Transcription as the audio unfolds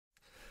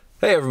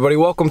Hey everybody,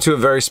 welcome to a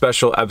very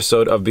special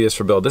episode of B is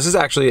for Build. This is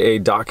actually a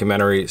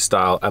documentary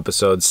style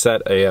episode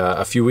set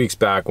a few weeks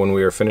back when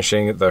we were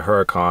finishing the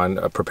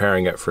Huracan,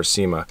 preparing it for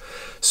SEMA.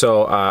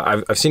 So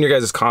I've seen your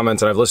guys'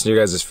 comments and I've listened to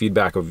your guys'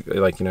 feedback of,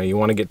 like, you know, you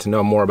want to get to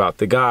know more about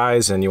the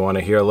guys and you want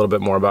to hear a little bit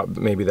more about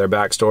maybe their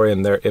backstory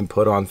and their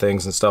input on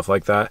things and stuff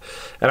like that.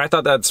 And I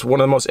thought that's one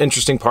of the most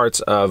interesting parts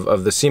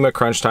of the SEMA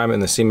crunch time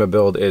and the SEMA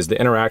build is the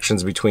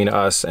interactions between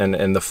us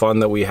and the fun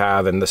that we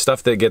have and the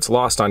stuff that gets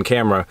lost on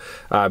camera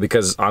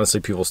because honestly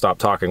people stop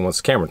talking once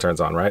the camera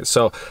turns on, right?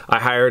 So I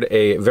hired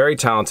a very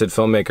talented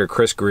filmmaker,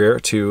 Chris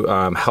Greer, to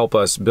help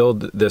us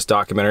build this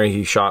documentary.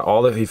 He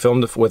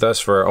filmed with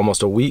us for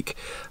almost a week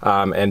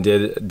and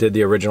did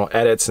the original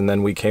edits, and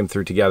then we came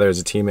through together as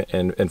a team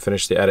and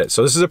finished the edit.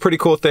 So this is a pretty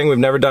cool thing. We've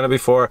never done it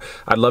before.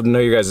 I'd love to know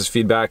your guys'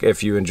 feedback.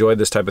 If you enjoyed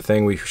this type of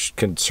thing, we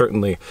can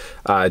certainly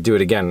do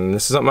it again. And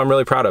this is something I'm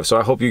really proud of. So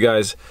I hope you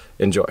guys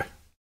enjoy.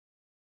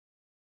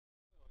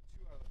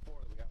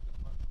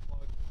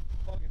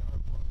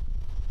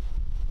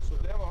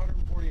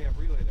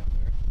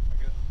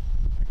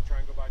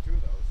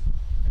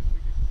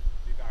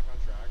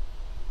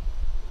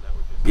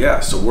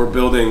 Yeah, so we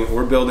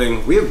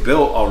have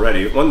built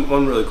already.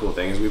 One really cool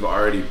thing is we've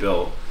already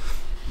built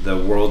the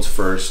world's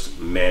first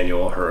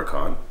manual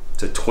Huracan.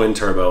 It's a twin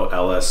turbo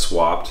LS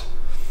swapped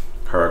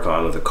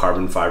Huracan with a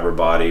carbon fiber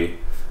body,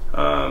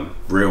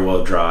 rear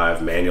wheel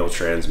drive, manual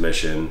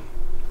transmission,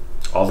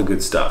 all the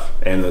good stuff.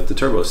 And the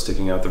turbo is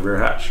sticking out the rear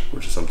hatch,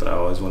 which is something I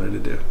always wanted to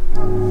do.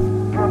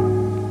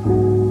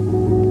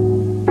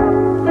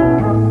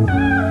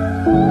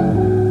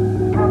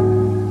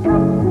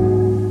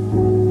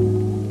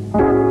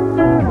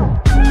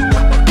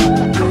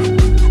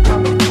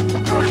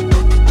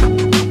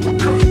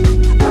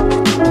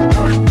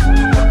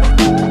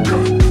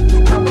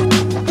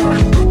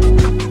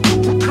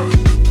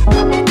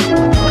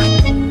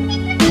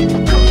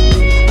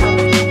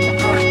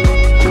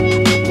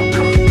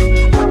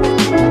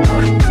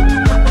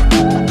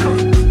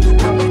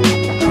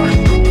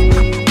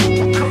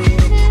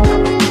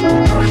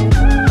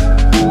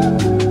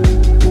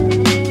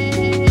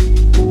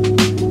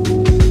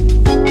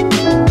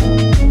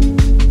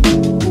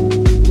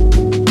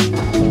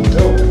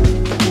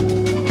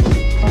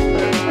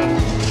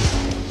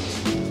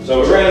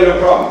 So we ran into a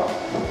problem.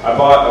 I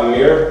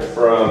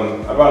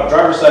bought a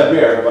driver's side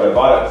mirror, but I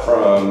bought it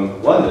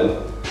from London,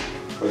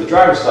 where the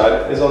driver's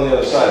side is on the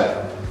other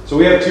side. So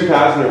we have two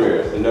passenger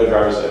mirrors and no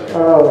driver's side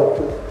mirror.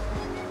 Oh.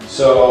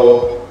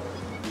 So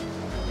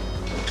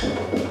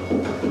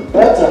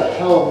that's a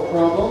hell of a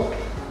problem.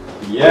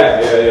 Yeah,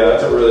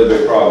 that's a really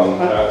big problem.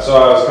 So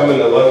I was coming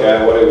to look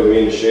at what it would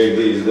mean to shave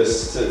these.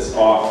 This sits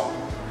off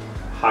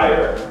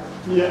higher.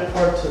 Yeah,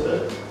 parts of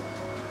it.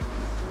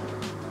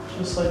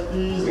 Just like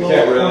these We little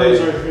can't really.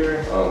 corners right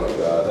here. Oh my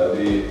god, that'd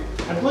be.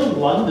 I blame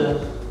London.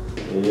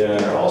 Yeah.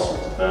 They're all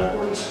sorts of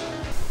backwards.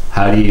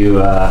 How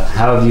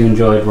have you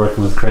enjoyed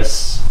working with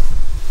Chris?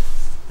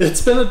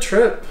 It's been a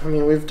trip. I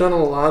mean, we've done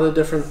a lot of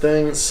different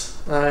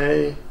things.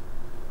 I'd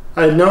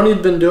known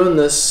he'd been doing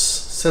this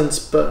since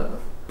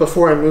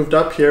before I moved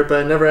up here,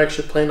 but I never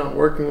actually planned on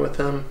working with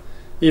him,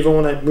 even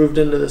when I moved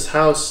into this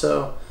house.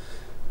 So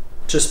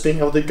just being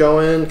able to go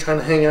in, kind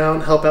of hang out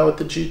and help out with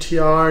the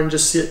GTR and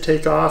just see it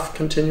take off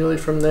continually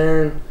from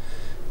there and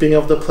being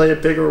able to play a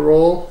bigger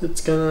role,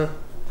 it's gonna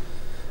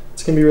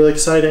be really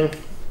exciting.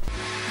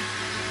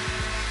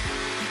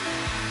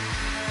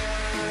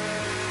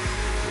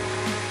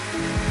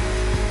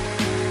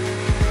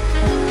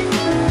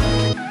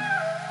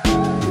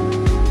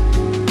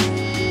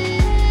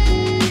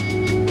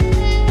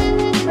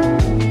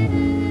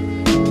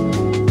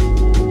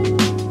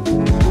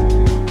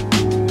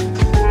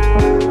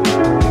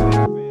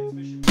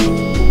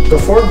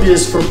 Before B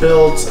is for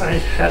Builds, I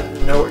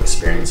had no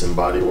experience in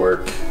body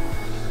work.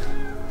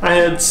 I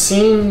had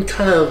seen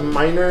kind of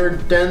minor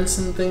dents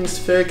and things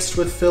fixed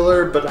with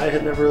filler, but I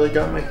had never really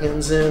got my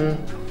hands in,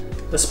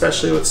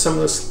 especially with some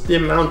of the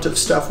amount of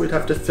stuff we'd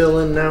have to fill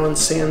in now and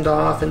sand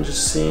off, and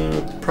just seeing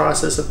the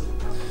process of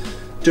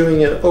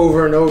doing it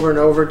over and over and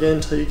over again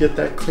until you get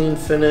that clean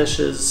finish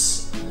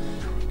is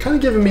kind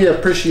of giving me an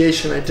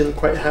appreciation I didn't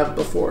quite have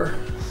before.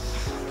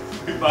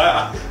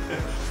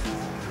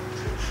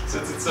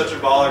 Since it's such a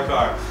baller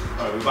car,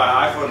 we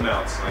buy iPhone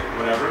mounts, like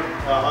whatever.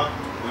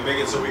 We make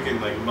it so we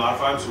can like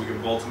modify them so we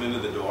can bolt them into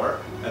the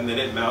door, and then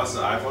it mounts the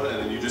iPhone, and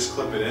then you just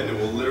clip it in, and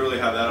we'll literally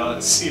have that on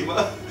at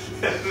SEMA,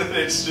 and then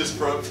it's just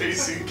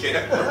front-facing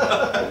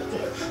camera.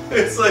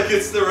 It's like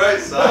it's the right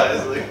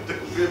size. Like,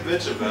 don't be a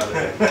bitch about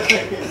it.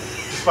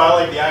 Just buy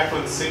like the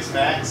iPhone 6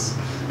 Max.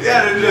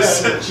 Yeah, and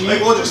just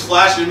like we'll just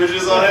flash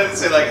images on it and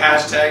say like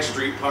hashtag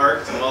street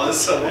parked and all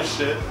this other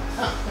shit.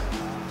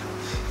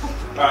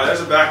 Alright,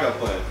 there's a backup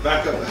plan.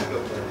 Backup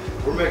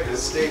plan. We're making a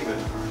statement.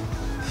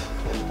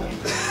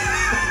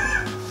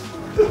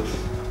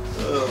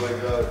 Oh my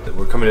god.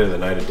 We're coming into the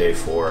night of day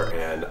 4,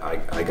 and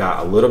I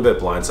got a little bit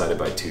blindsided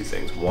by two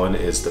things. One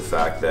is the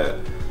fact that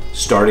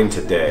starting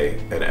today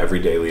and every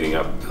day leading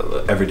up,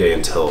 every day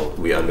until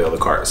we unveil the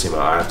car at SEMA,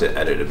 I have to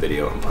edit a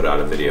video and put out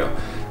a video.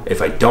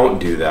 If I don't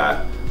do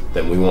that,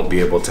 then we won't be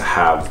able to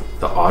have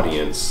the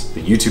audience,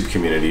 the YouTube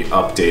community,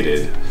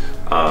 updated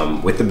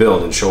with the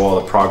build and show all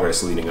the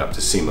progress leading up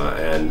to SEMA.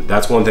 And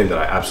that's one thing that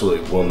I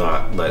absolutely will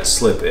not let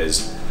slip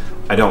is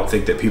I don't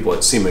think that people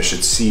at SEMA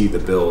should see the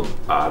build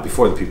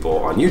before the people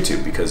on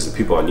YouTube, because the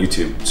people on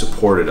YouTube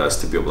supported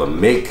us to be able to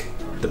make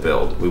the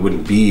build. We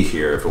wouldn't be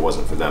here if it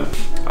wasn't for them.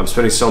 I'm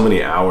spending so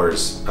many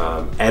hours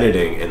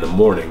editing in the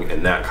morning,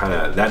 and that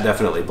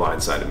definitely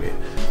blindsided me.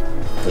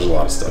 There's a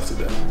lot of stuff to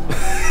do.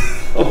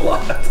 A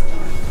lot.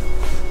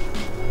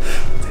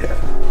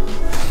 Yeah.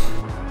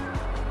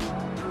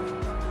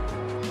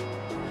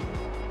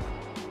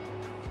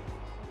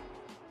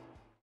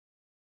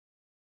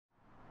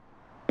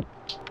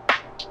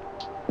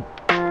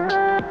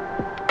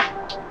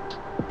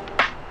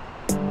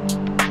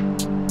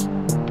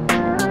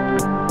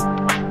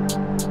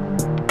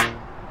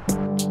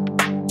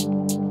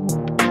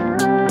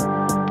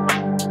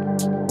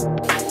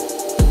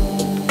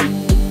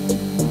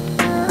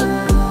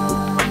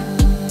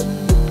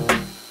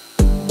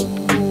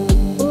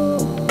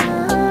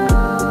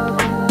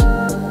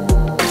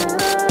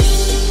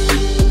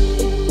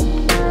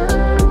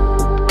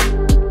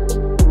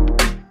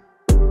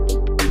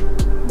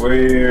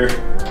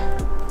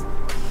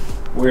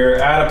 We're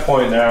at a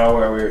point now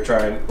where we're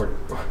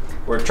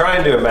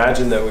trying to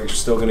imagine that we're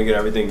still going to get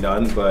everything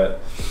done, but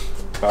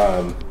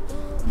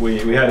we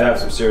had to have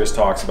some serious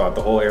talks about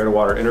the whole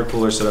air-to-water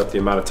intercooler setup, the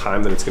amount of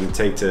time that it's going to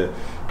take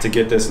to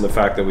get this, and the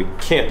fact that we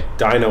can't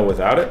dyno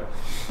without it.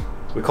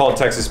 We called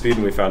Texas Speed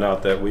and we found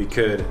out that we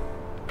could,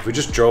 if we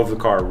just drove the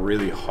car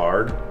really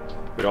hard,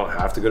 we don't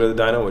have to go to the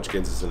dyno, which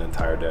gives us an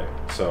entire day.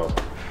 So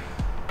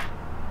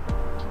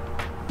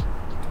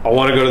I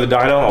want to go to the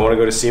dyno. I want to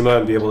go to SEMA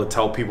and be able to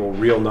tell people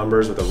real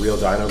numbers with a real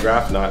dyno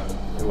graph, not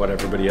what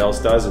everybody else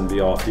does and be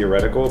all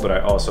theoretical, but I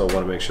also want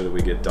to make sure that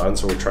we get done,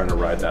 so we're trying to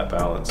ride that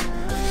balance.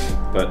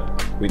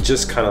 But we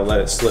just kind of let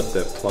it slip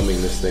that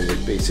plumbing this thing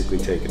would basically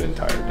take an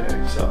entire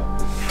day. So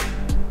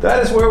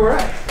that is where we're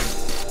at.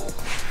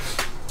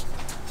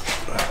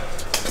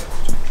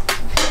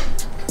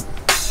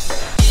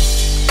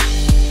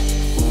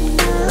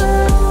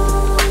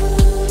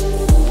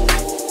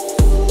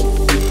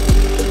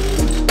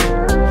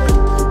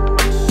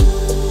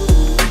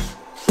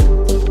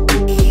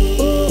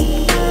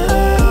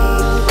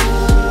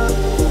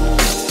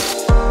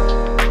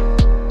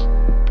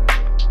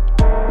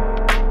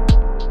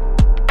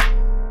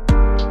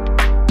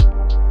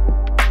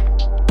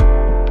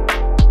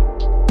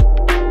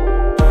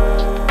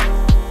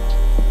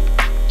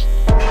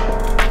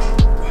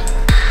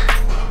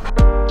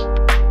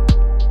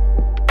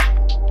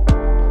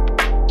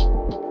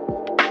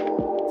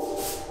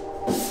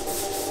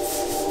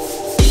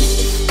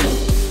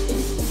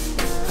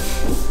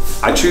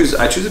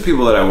 I choose the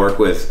people that I work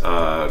with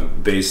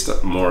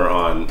based more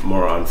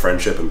on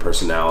friendship and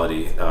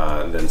personality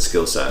than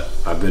skill set.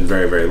 I've been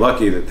very, very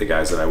lucky that the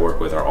guys that I work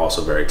with are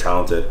also very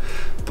talented.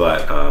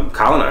 But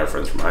Kyle and I are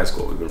friends from high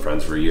school. We've been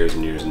friends for years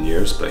and years and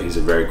years, but he's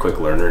a very quick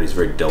learner and he's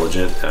very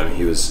diligent.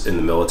 He was in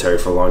the military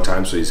for a long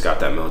time, so he's got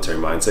that military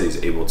mindset.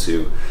 He's able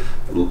to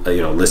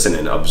listen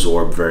and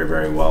absorb very,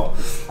 very well.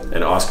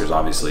 And Oscar's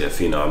obviously a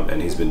phenom,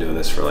 and he's been doing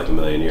this for like a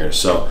million years.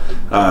 So,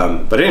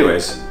 but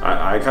anyways,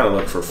 I kind of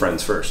look for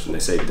friends first, and they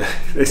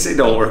say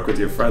don't work with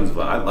your friends,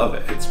 but I love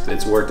it.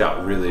 It's worked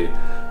out really,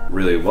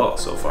 really well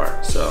so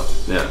far. So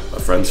yeah,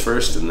 friends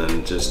first, and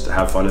then just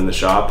have fun in the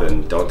shop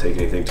and don't take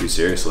anything too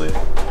seriously.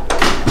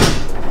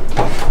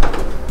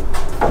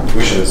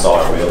 We should install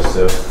our wheels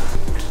too.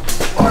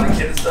 A lot of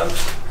kid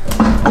stuff.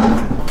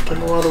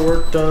 Getting a lot of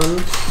work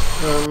done.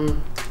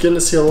 Getting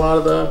to see a lot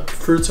of the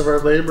fruits of our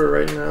labor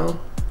right now.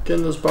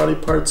 Getting those body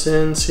parts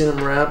in, seeing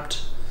them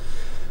wrapped.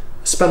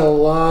 I spent a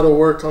lot of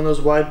work on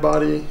those wide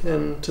body,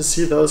 and to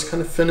see those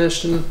kind of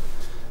finished and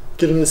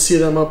getting to see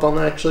them up on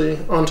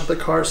onto the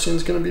car soon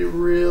is going to be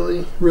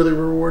really, really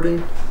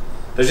rewarding.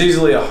 There's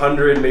easily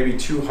 100, maybe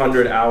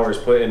 200 hours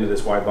put into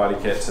this wide body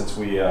kit since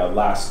we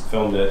last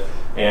filmed it,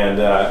 and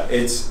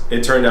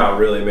it turned out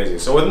really amazing.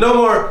 So with no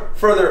more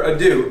further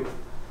ado,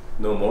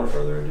 no.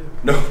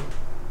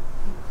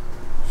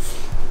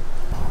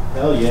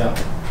 Hell yeah.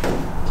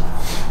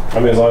 I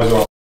mean, as long as we're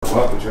all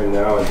up between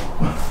now and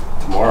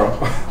tomorrow.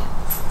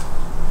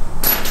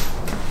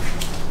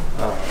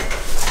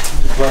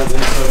 Just runs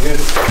in so good.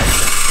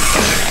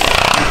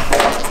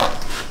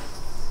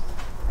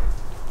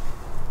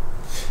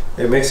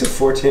 It makes a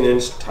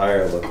 14-inch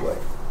tire look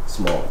like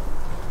small.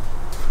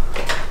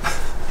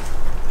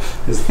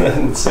 Isn't that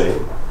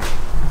insane?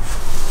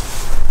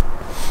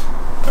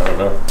 I don't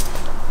know.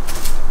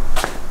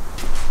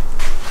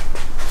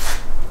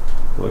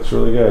 It looks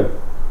really good.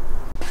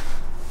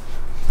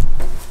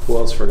 Who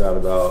else forgot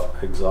about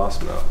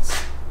exhaust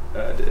mounts?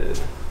 I did.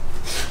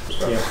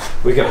 Yeah.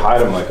 We could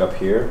hide them like up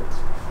here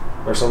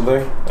or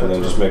something, and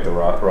then just make the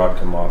rod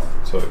come off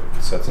so it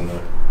sets in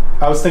there.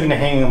 I was thinking of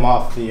hanging them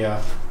off the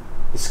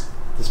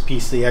this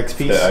piece, the X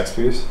piece. The X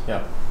piece?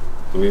 Yeah.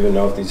 Do we even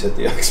know if these hit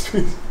the X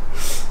piece?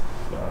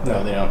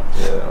 No, they don't. Yeah,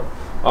 they don't.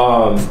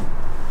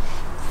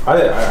 I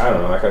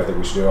don't know. I kind of think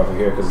we should do it off of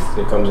here because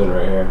it comes in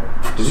right here.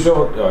 Did you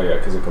know? Oh yeah,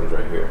 because it comes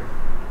right here.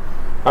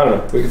 I don't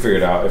know. We can figure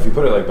it out. If you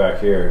put it like back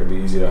here, it'd be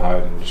easy to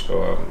hide and just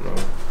go out.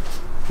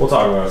 We'll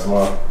talk about it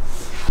tomorrow.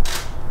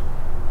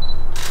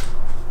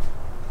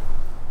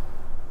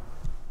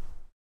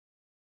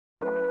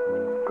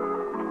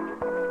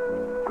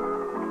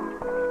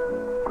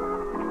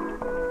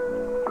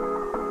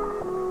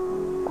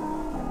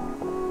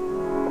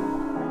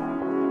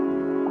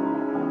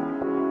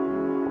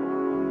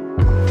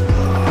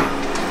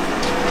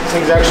 This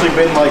thing's actually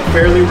been like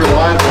fairly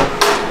reliable.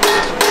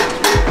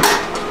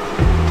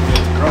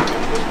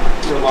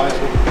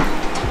 Reliable.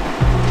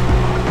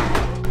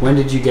 When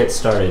did you get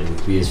started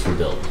with B is for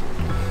Build?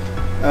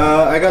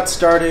 I got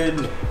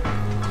started,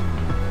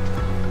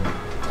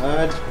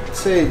 I'd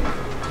say,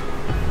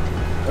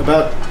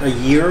 about a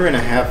year and a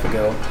half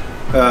ago.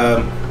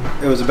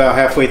 It was about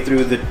halfway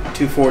through the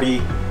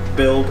 240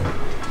 build.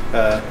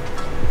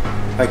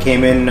 I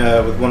came in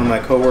with one of my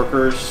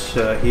coworkers.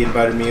 He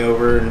invited me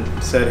over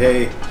and said,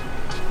 "Hey,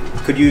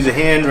 could use a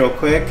hand real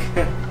quick,"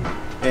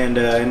 and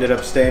ended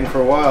up staying for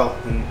a while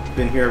and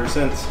been here ever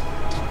since.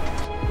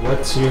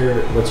 What's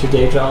your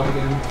day job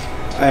again?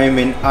 I'm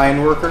an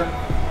iron worker,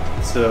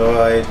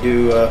 so I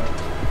do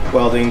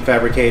welding,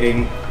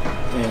 fabricating,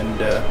 and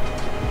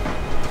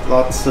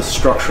lots of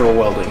structural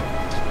welding.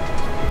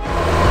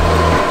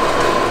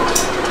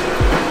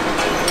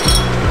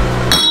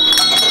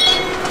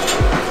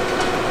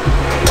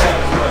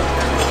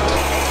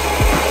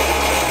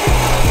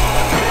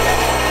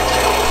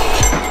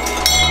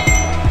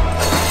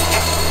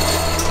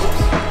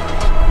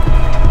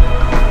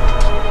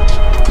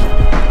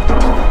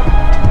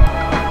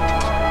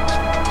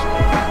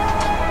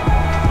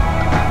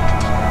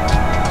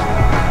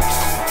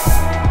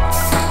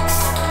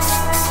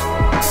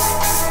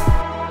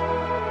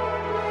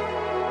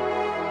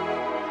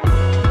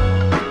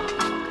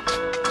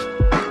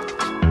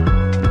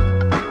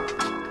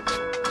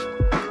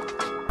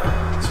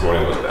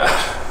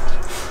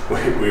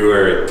 We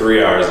were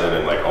 3 hours in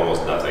and like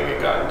almost nothing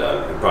had gotten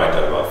done. We'd probably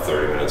done about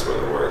 30 minutes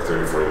worth of work,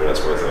 30, 40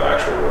 minutes worth of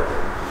actual work.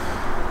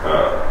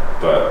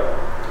 But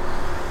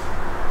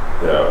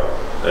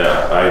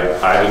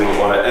I didn't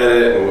want to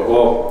edit. And,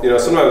 well, you know,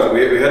 sometimes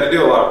we had to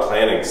do a lot of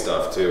planning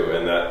stuff too,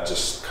 and that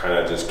just kind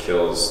of just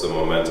kills the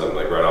momentum.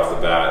 Like right off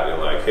the bat, you're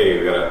like, hey,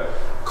 we gotta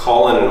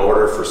call in an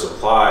order for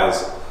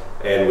supplies,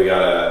 and we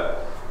gotta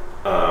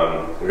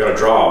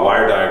draw a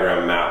wire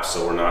diagram map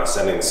so we're not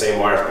sending the same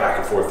wires back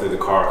and forth through the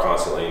car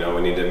constantly. You know,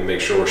 we need to make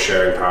sure we're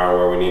sharing power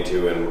where we need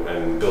to,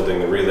 and building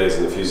the relays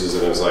and the fuses.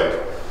 And it was like,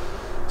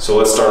 so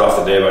let's start off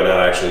the day by not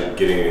actually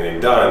getting anything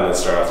done. Let's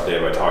start off the day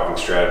by talking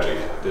strategy.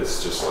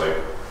 It's just like,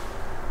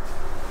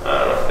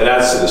 I don't know. It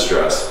adds to the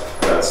stress.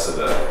 It adds to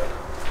the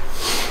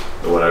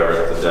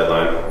whatever, the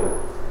deadline.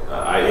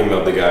 I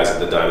emailed the guys at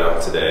the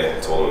dyno today,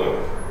 told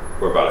them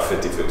we're about a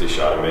 50-50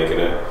 shot of making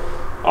it.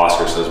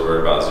 Oscar says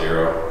we're about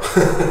 0.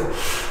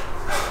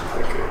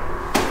 Okay,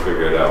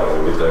 figure it out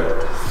when we get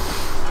there.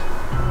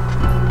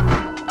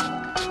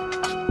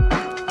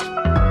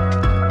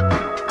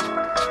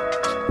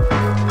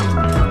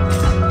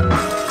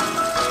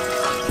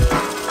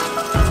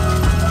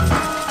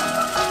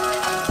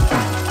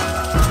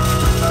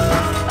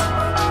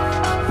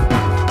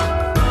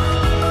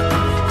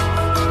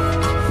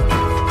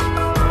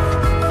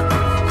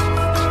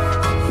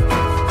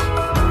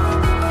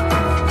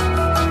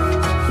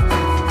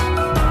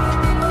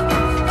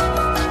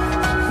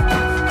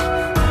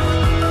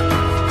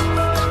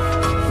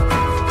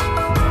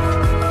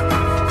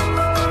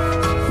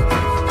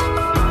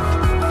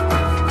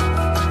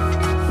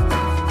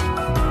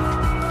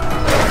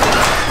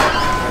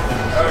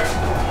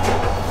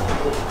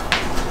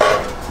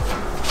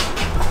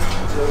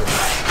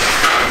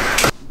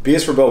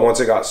 BS for Bill, once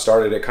it got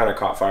started, it kind of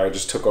caught fire. It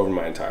just took over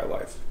my entire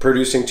life.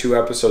 Producing 2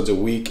 episodes a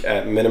week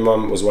at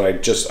minimum was what I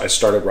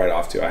started right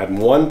off to. I had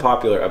one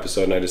popular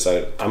episode and I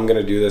decided I'm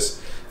gonna do this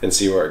and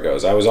see where it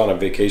goes. I was on a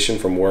vacation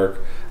from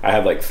work. I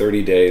had like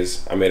 30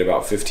 days. I made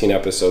about 15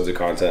 episodes of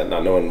content,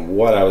 not knowing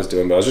what I was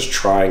doing, but I was just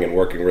trying and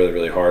working really,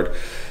 really hard.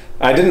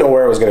 I didn't know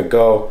where I was gonna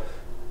go.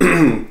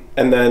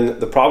 And then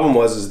the problem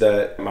was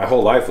that my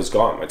whole life was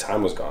gone. My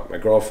time was gone. My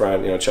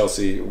girlfriend, you know,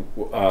 Chelsea,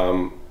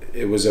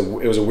 it was a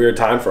weird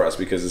time for us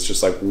because it's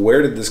just like,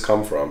 where did this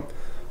come from?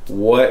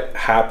 What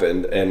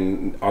happened?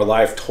 And our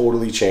life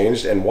totally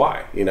changed, and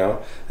why? You know,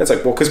 and it's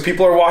like, well, because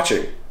people are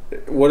watching.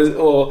 What is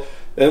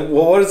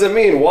what does it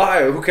mean?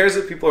 Why? Who cares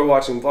if people are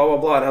watching? Blah blah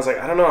blah. And I was like,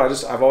 I don't know.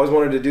 I've always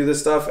wanted to do this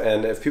stuff,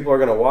 and if people are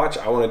gonna watch,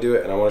 I want to do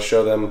it, and I want to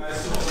show them.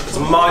 It's a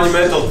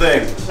monumental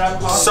thing.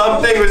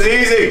 Something was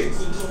easy.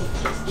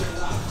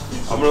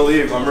 I'm gonna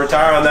leave. I'm gonna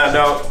retire on that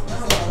note.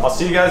 I'll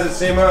see you guys at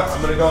SEMA.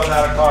 I'm gonna go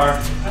without a car.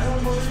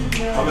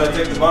 I'm gonna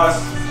take the bus.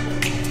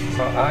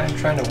 Well, I'm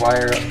trying to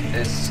wire up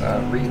this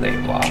relay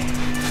block.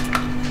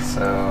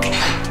 So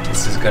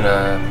this is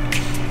gonna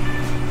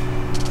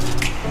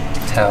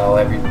tell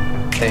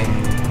everything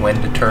when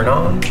to turn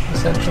on,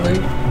 essentially.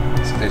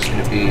 So there's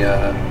gonna be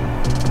a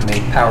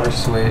main power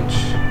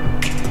switch,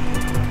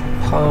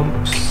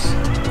 pumps,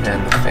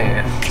 and the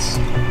fans.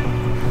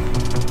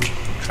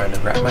 trying to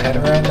wrap my head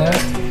around that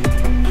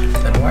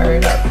and wire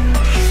it up.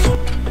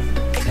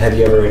 Have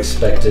you ever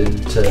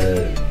expected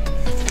to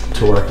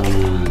work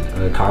on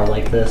a car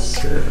like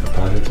this or a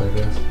project like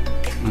this?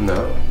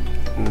 No,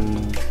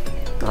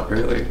 not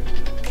really.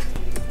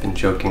 Been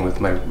joking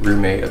with my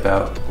roommate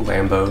about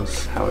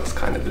Lambos, how it's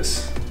kind of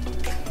this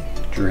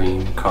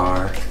dream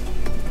car.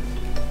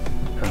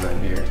 And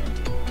then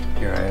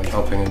here I am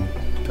helping him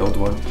build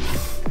one.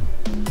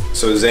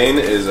 So Zane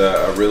is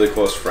a really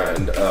close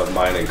friend of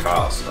mine and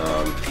Kyle's.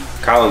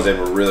 Kyle and Zane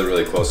were really,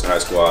 really close in high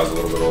school. I was a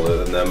little bit older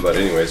than them, but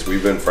anyways,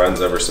 we've been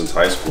friends ever since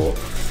high school.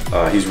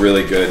 He's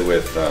really good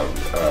with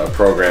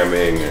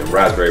programming and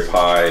Raspberry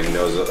Pi. He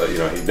knows,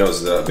 he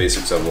knows the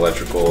basics of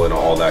electrical and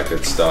all that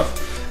good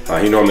stuff.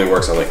 He normally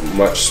works on like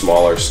much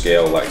smaller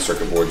scale, like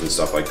circuit boards and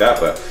stuff like that.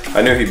 But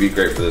I knew he'd be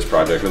great for this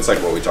project. And it's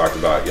like what we talked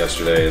about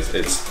yesterday.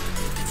 It's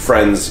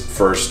friends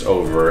first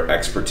over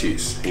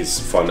expertise. He's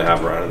fun to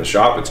have around in the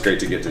shop. It's great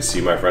to get to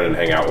see my friend and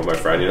hang out with my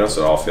friend,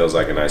 so it all feels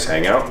like a nice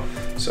hangout.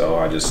 So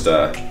I just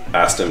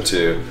asked him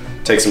to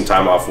take some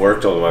time off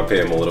work, told him I'd pay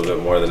him a little bit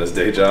more than his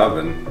day job,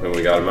 and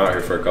we got him out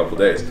here for a couple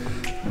days.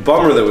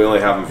 Bummer that we only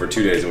have him for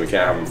 2 days and we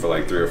can't have him for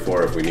like 3 or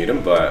 4 if we need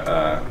him, but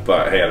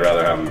hey, I'd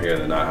rather have him here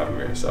than not have him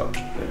here, so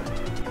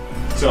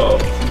yeah. So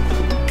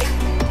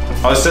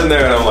I was sitting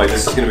there and I'm like,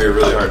 this is gonna be a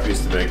really hard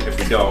piece to make. If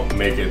we don't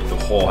make it, the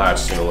whole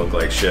hatch is gonna look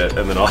like shit.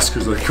 And then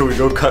Oscar's like, can we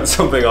go cut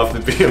something off the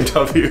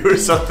BMW or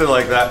something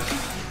like that?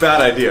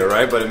 Bad idea,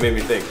 right? But it made me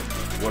think,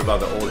 what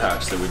about the old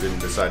hatch that we didn't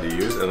decide to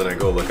use? And then I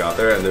go look out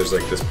there and there's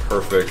like this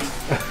perfect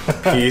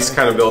piece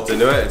kind of built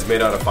into it. It's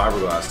made out of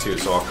fiberglass too.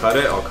 So I'll cut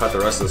it, I'll cut the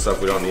rest of the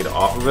stuff we don't need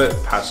off of it,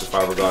 patch the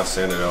fiberglass,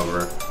 sand it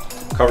over,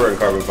 cover it in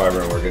carbon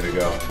fiber, and we're good to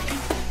go.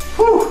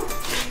 Whew!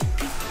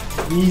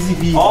 Easy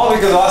peasy. All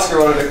because Oscar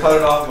wanted to cut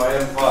it off my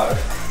M5.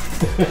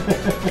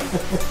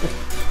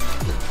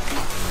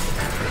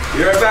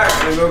 Be right back,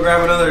 I'm gonna go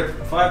grab another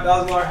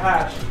 $5,000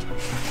 hatch.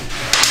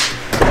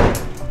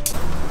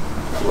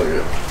 Look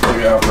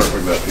at how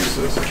perfect that piece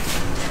is.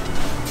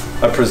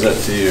 I present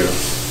to you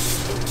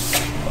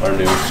our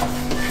new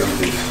trim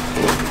piece.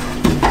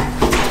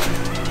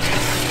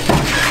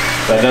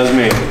 That does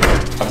mean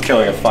I'm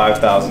killing a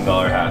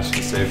 $5,000 hatch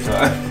to save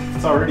time.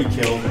 It's already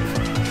killed.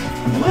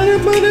 Money,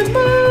 money,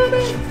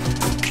 money.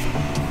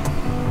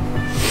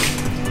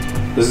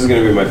 This is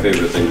going to be my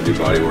favorite thing to do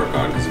body work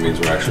on because it means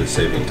we're actually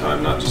saving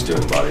time, not just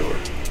doing body work.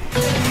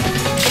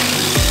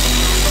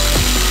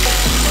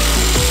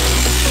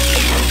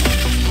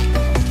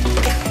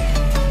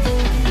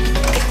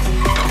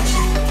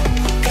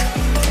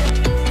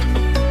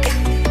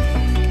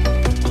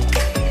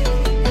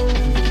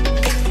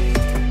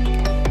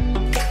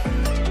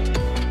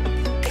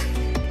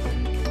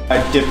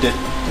 I dipped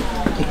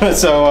it.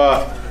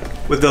 So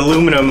with the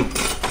aluminum,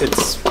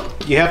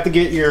 you have to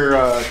get your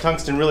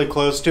tungsten really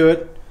close to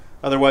it,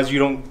 otherwise you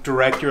don't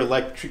direct your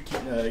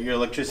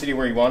electricity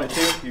where you want it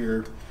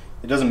to.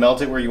 It doesn't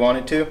melt it where you want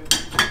it to.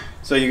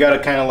 So you got to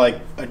kind of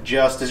like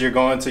adjust as you're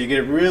going. So you get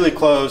it really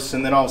close,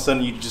 and then all of a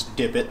sudden you just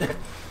dip it.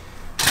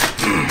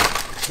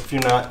 If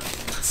you're not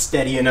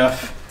steady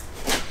enough.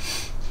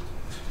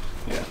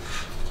 Yeah.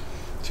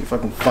 See if I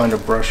can find a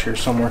brush here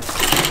somewhere.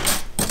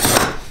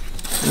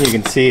 You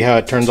can see how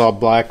it turns all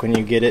black when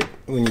you get it,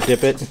 when you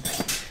dip it.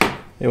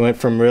 It went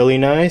from really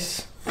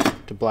nice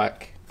to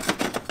black.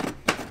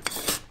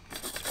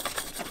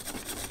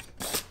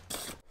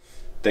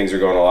 Things are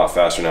going a lot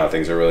faster now.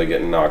 Things are really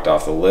getting knocked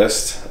off the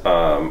list.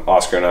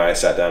 Oscar and I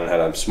sat down and had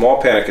a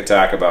small panic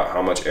attack about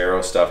how much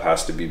aero stuff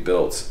has to be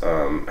built,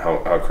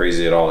 how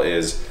crazy it all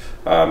is.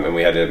 And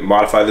we had to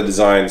modify the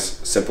designs,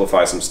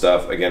 simplify some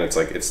stuff. Again, it's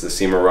the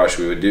SEMA rush.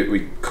 We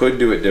could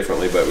do it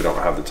differently, but we don't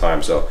have the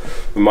time. So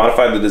we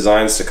modified the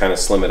designs to kind of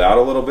slim it out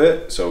a little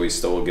bit, so we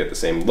still will get the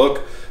same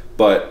look,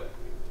 but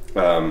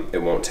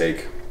it won't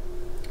take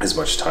as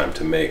much time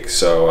to make.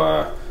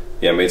 So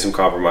yeah, made some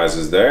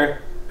compromises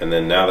there. And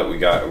then now that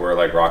we're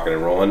like rocking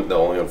and rolling, the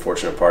only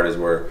unfortunate part is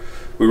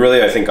we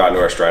really, I think, got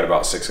into our stride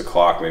about 6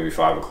 o'clock, maybe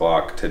 5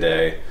 o'clock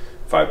today.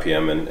 5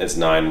 p.m. and it's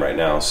 9 right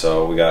now,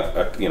 so we got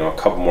a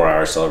couple more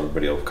hours till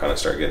everybody will kind of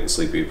start getting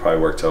sleepy. Probably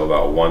work till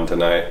about 1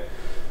 tonight,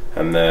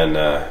 and then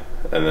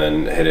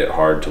hit it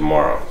hard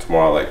tomorrow.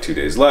 Tomorrow, like 2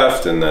 days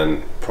left, and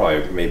then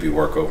probably maybe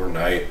work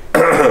overnight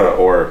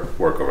or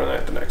work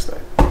overnight the next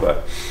night.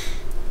 But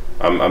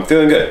I'm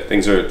feeling good.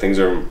 Things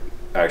are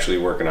actually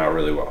working out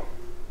really well.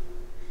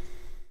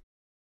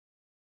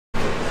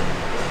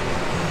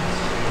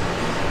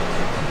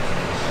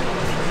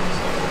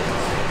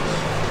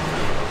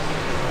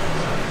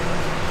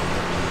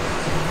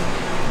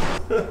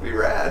 Be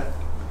rad.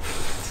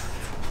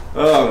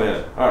 Oh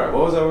man. Alright,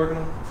 what was I working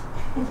on?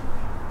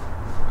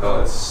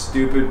 Oh, that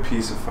stupid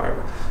piece of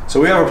fiber.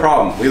 So we have a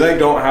problem. We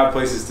don't have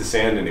places to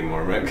sand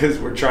anymore, right? Because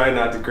we're trying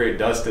not to create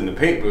dust in the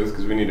paint booth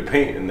because we need to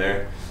paint in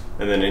there.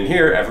 And then in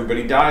here,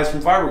 everybody dies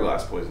from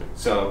fiberglass poisoning.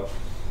 So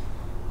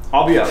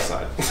I'll be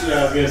outside.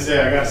 Yeah, I was gonna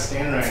say, I gotta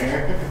stand right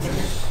here.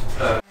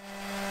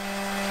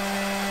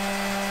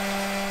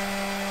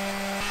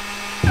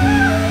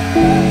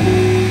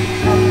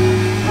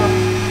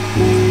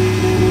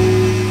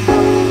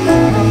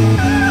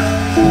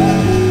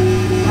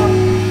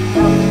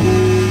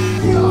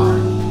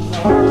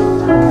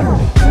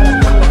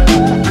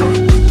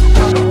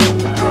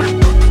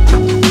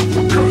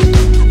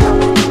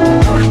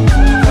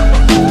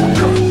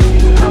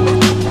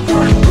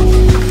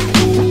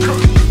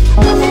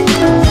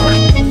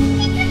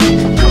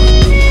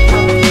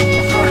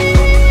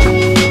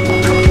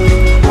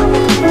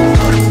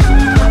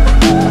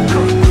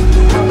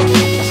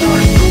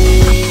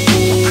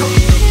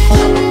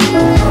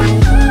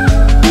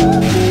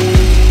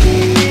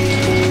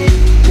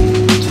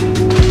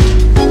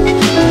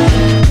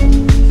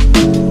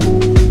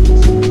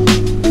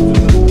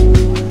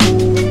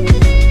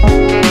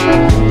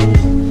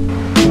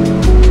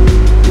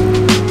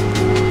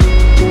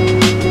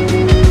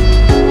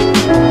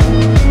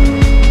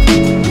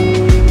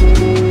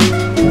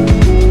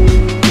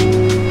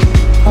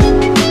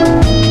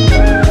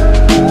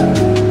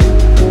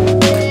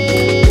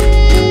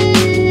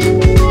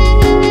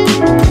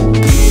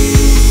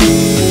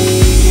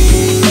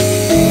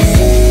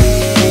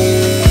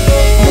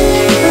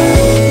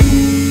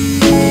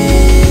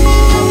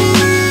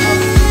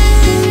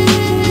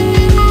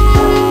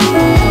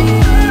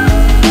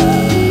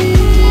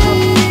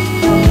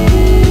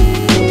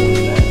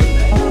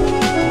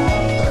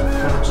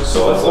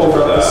 So let's Hold look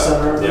for up the that.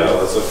 center of it. Yeah,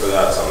 let's look for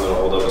that. Something that'll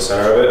hold up the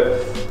center of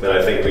it. Then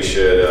I think we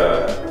should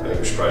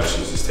probably just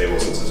use this table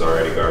since it's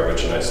already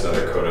garbage. A nice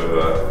another coat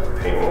of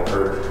paint won't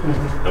hurt.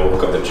 And we'll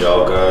hook up the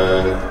gel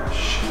gun.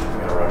 Shit, we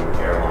gotta run an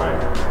airline.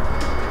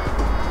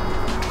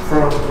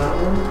 From that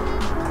one?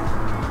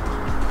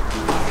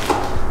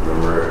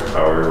 Remember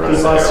how we were running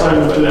Because the last time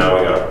airline, we but did- now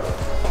we got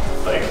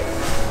like,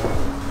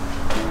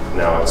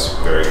 now it's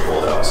very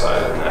cold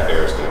outside and that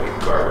air is gonna be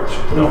garbage.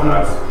 We don't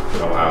have,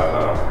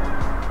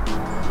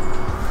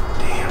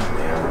 damn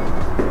man.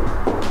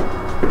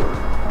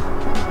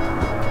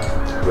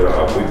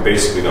 We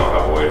basically don't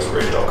have a way to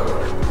spray gel coat.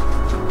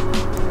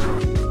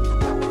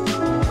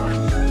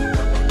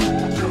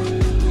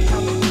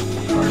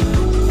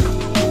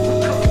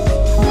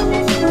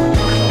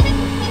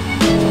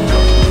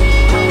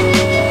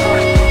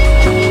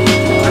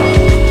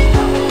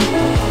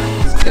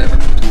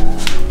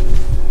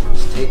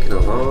 It's taken a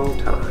long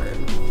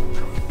time.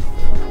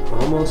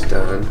 Almost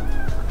done.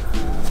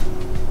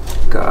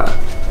 Got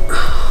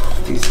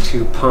these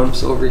two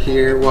pumps over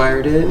here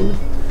wired in.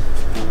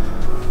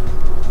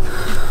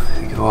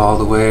 They go all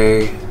the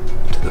way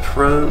to the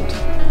front.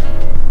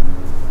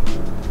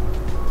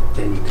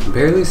 And you can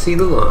barely see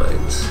the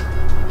lines,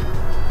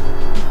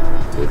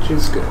 which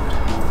is good.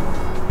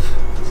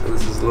 So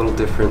this is a little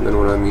different than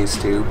what I'm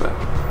used to, but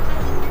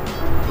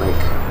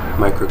like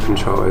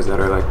microcontrollers that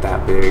are like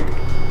that big.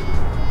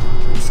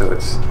 So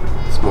it's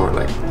more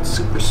like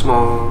super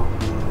small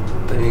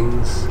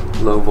things,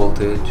 low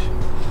voltage.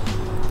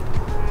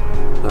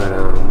 But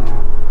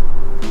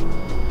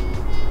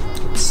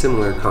it's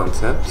similar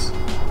concepts.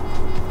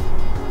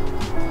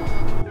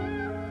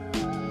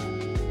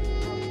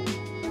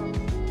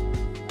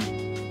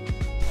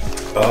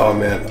 Oh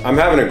man, I'm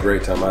having a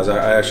great time.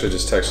 I actually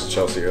just texted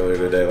Chelsea earlier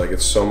today. Like,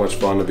 it's so much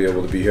fun to be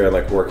able to be here and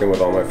like working with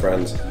all my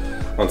friends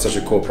on such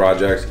a cool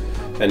project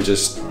and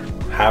just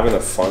having a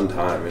fun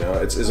time, you know?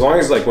 It's as long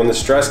as like when the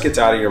stress gets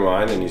out of your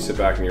mind and you sit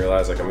back and you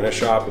realize like I'm in a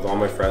shop with all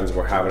my friends and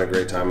we're having a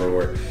great time and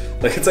we're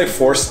like, it's like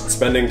forced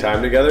spending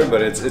time together,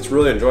 but it's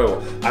really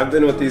enjoyable. I've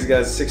been with these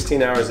guys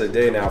 16 hours a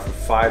day now for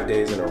 5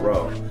 days in a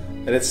row.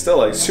 And it's still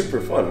like super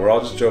fun. We're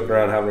all just joking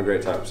around, having a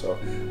great time. So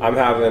I'm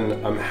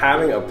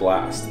having a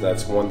blast.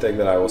 That's one thing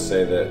that I will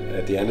say, that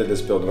at the end of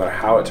this build, no matter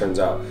how it turns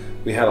out,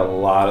 we had a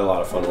lot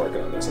of fun working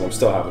on this, and I'm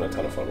still having a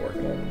ton of fun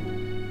working on it.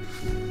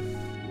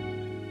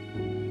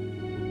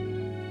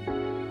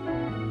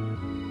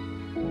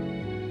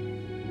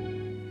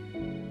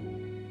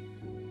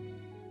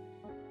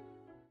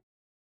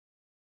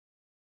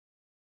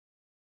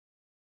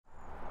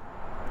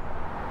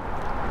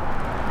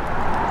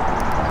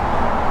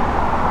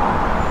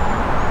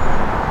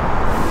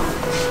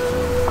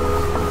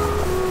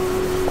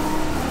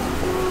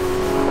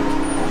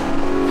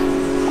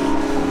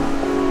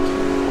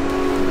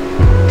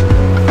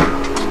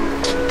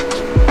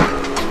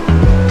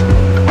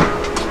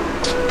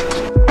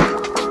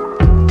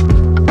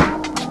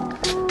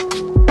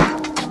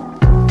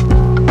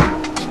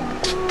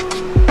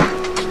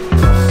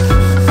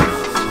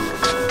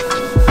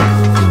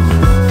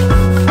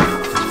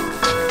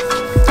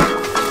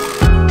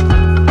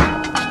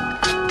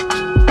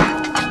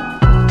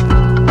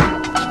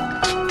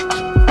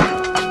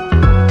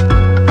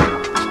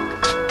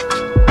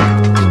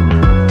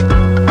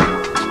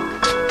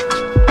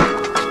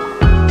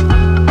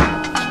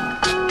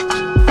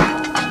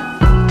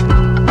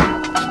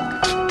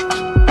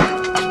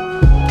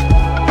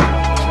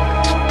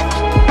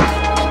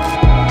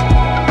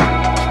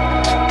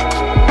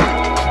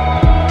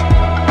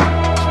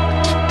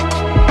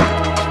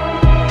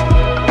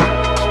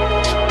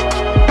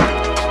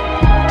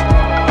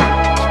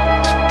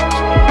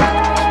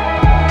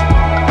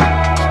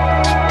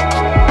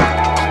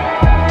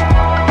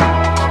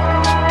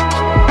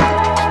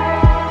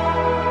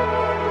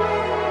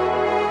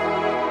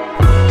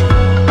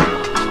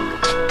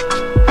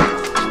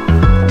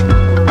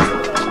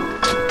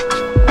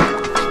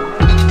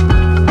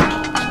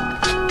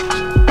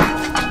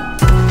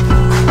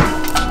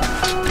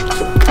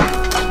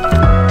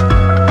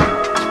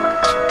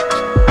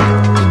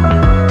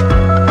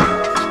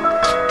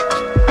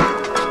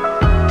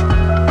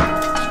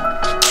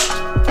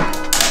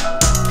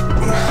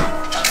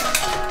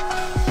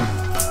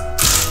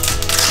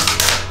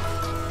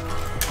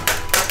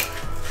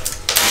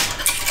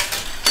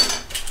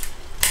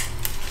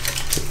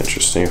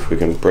 Interesting if we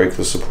can break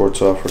the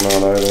supports off or not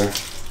either.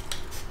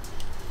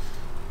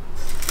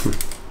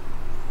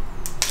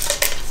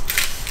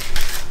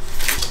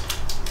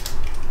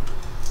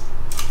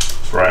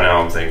 So right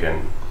now I'm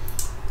thinking,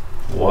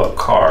 what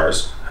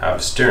cars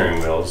have steering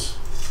wheels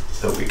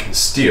that we can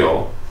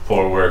steal,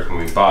 or where can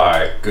we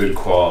buy good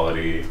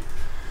quality,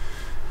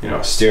 you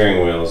know,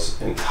 steering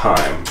wheels in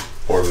time,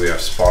 or do we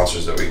have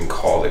sponsors that we can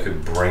call that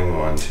could bring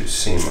one to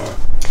SEMA?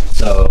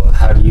 So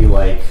how do you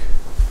like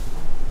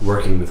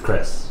working with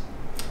Chris?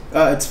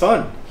 It's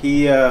fun.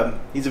 He's a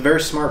very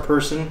smart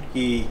person.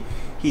 He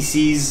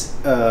sees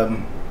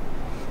the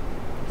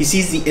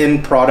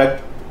end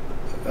product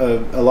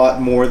a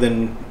lot more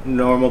than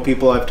normal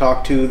people I've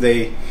talked to.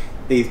 They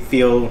they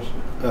feel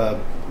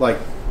like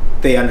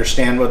they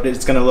understand what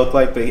it's going to look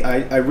like, but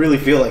I really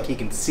feel like he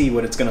can see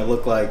what it's going to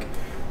look like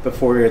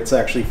before it's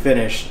actually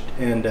finished,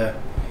 and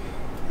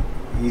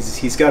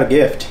he's got a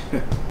gift.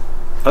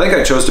 I think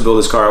I chose to build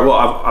this car. Well,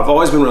 I've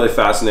always been really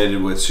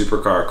fascinated with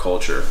supercar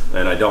culture,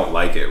 and I don't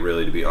like it,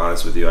 really, to be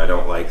honest with you. I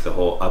don't like the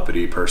whole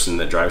uppity person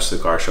that drives to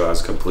the car show,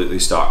 has a completely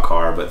stock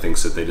car, but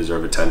thinks that they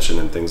deserve attention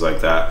and things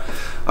like that.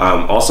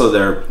 Also,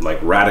 they're like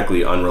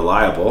radically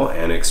unreliable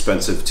and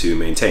expensive to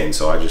maintain.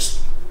 So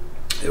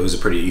it was a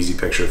pretty easy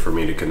picture for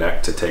me to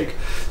connect, to take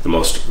the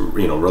most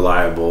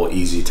reliable,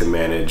 easy to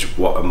manage,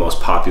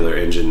 most popular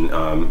engine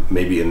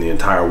maybe in the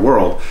entire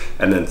world,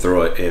 and then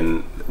throw it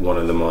in one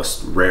of the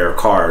most rare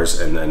cars,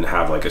 and then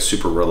have like a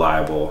super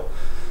reliable,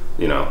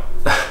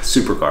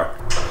 supercar.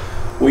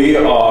 We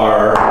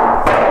are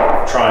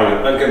trying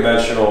an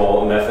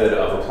unconventional method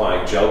of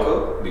applying gel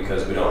coat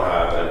because we don't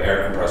have an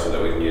air compressor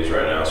that we can use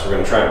right now. So we're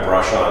going to try and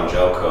brush on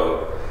gel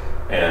coat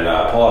and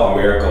pull off a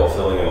miracle,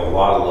 filling in a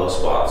lot of low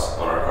spots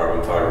on our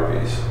carbon fiber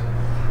piece.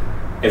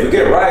 If we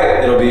get it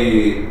right, it'll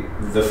be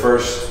the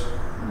first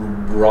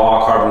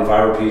raw carbon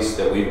fiber piece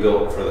that we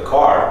built for the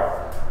car.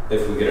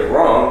 If we get it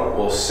wrong,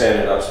 we'll sand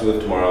it up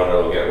smooth tomorrow and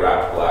it'll get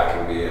wrapped black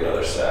and be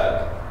another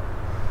sad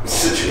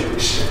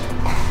situation.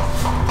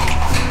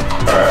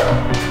 All right.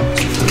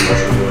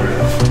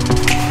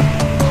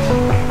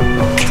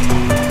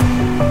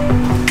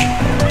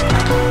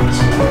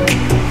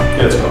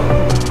 Yeah, it's fine.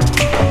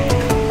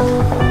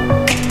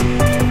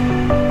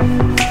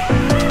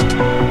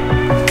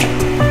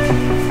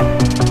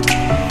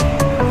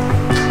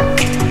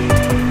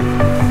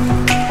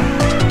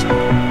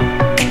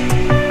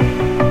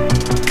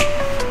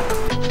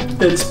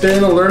 It's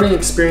been a learning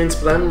experience,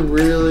 but I'm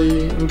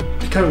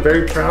becoming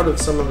very proud of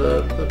some of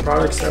the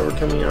products that were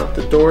coming out.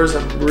 The doors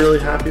I'm really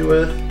happy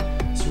with.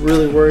 I was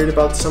really worried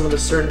about some of the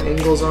certain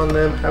angles on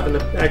them, having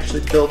to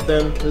actually build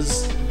them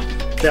because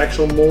the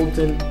actual mold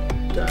didn't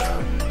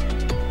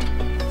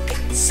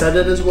set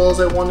it as well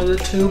as I wanted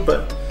it to,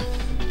 but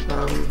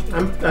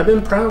I've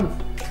been proud,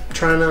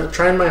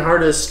 trying my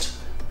hardest.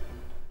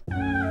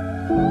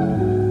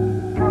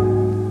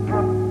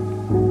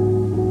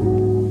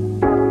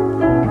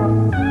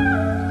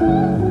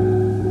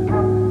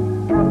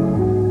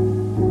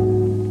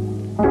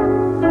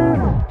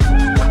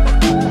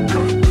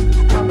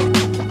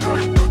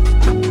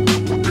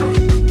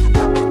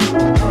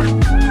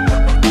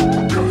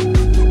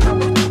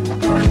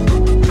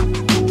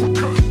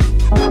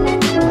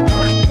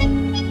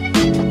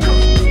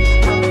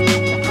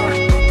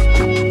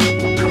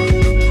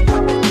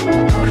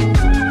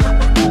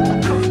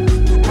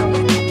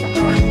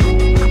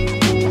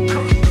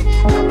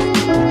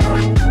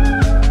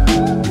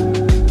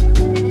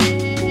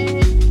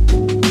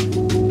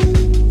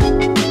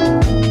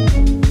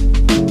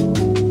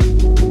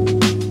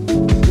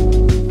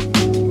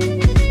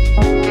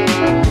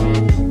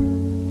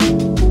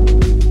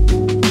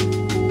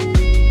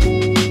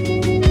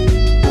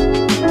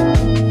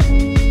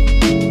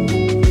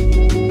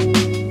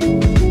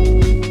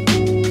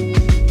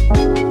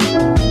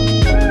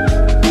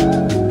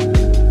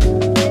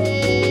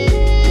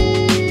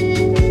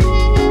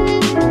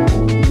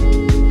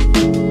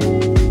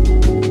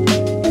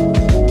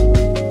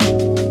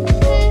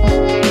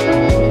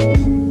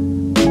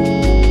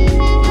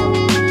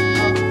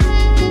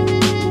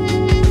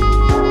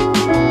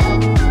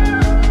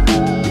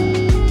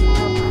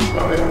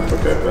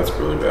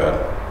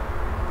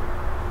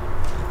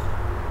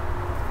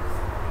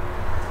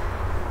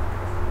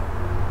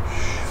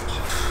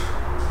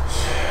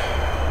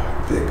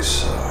 Big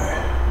sigh.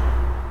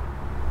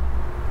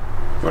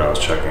 When I was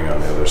checking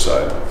on the other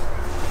side,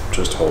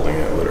 just holding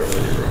it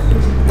literally ruined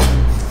it.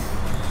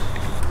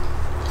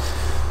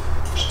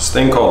 This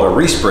thing called a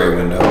respray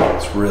window.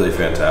 It's really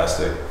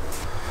fantastic.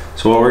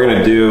 So what we're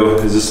gonna do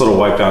is this little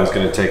wipe down is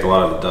gonna take a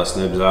lot of the dust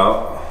nibs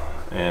out.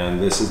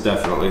 And this is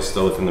definitely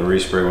still within the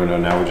respray window.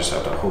 Now we just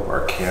have to hope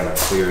our can of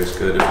clear is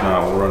good. If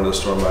not, we'll run to the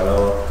store and buy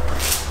another one.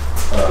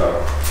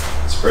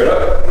 Spray it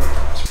up.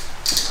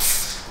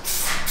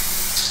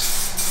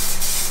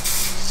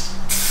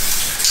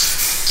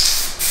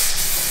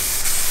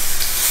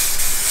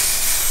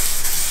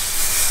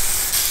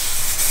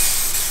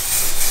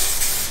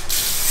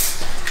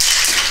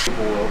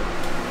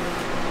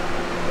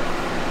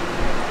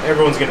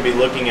 Everyone's going to be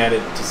looking at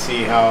it to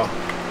see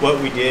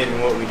what we did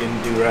and what we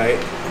didn't do right.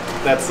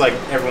 That's like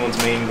everyone's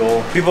main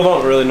goal. People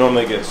don't really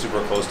normally get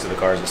super close to the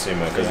cars at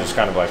SEMA because it's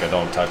kind of like a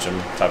don't touch them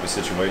type of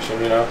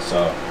situation, you know?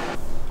 So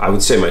I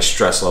would say my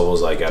stress level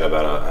is like at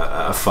about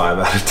a 5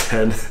 out of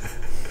 10.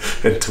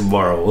 And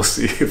tomorrow we'll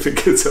see if it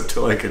gets up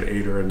to like an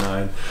 8 or a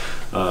 9.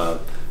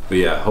 But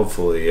yeah,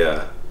 hopefully we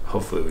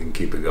can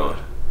keep it going.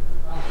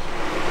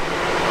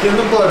 Get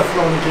the blood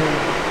flowing again.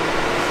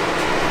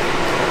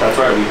 That's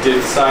right, we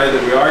did decide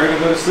that we are going to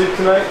go to sleep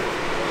tonight.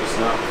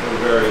 Just not for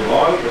very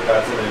long, but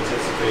that's in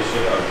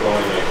anticipation of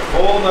going a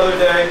whole nother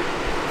day.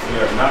 We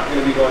are not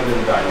going to be going to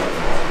the diner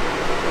tomorrow.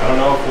 I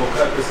don't know if we'll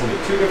cut this into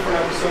 2 different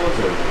episodes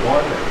or 1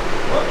 or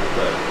what,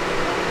 but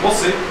we'll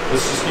see.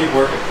 Let's just keep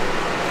working.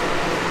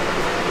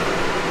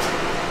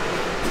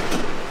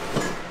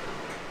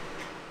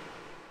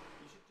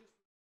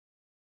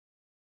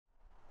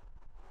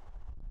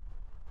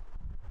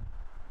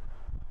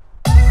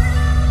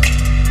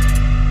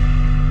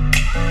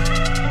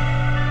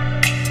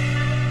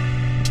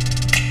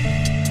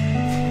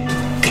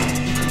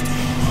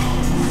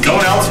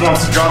 else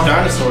wants to drop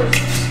dinosaurs.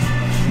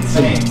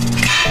 Insane.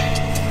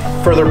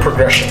 Further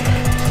progression.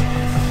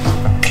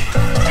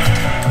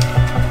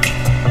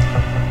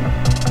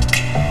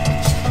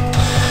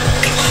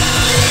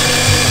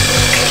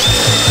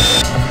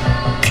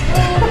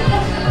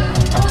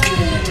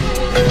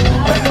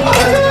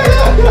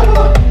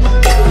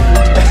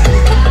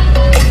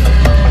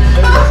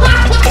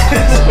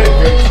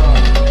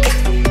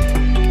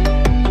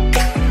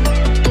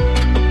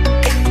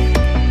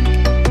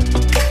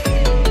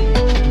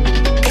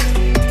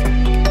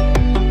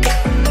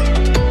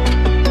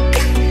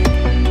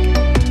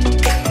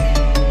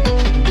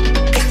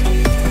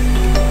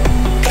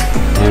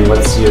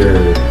 What's your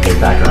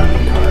background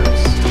in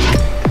cars?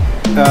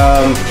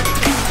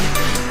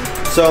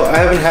 So I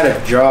haven't had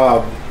a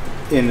job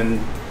in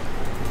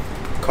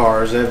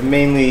cars. I've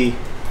mainly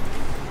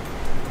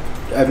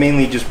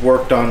just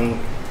worked on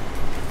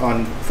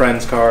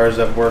friends' cars.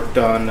 I've worked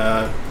on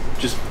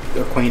just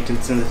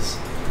acquaintances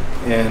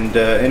and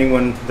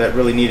anyone that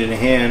really needed a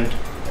hand.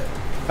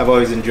 I've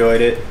always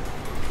enjoyed it.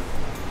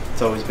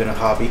 It's always been a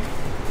hobby.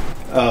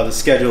 The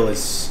schedule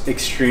is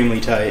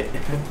extremely tight.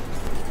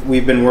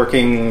 We've been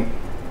working,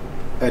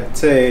 I'd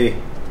say,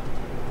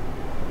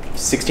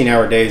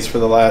 16-hour days for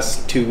the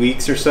last 2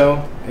 weeks or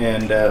so,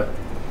 and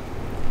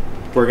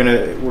we're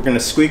gonna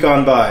squeak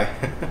on by.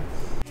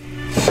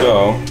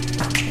 So,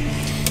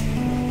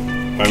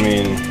 I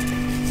mean,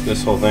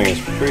 this whole thing is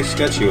pretty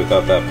sketchy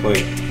without that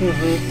plate.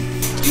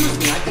 Excuse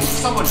me, I think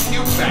someone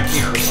puked back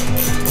here.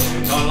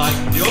 It's all like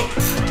milk.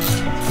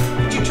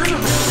 Would you turn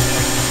around?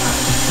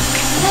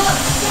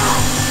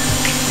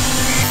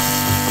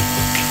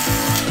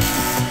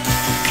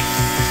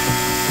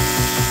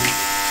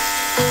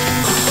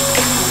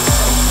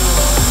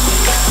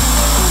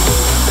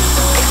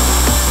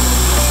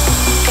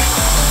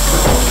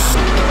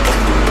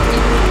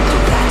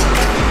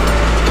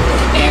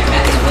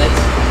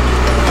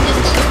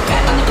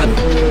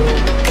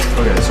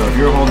 Okay, so if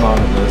you're holding on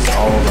to this,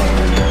 I'll hold on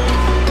in here.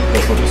 Go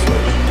flip the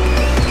switch.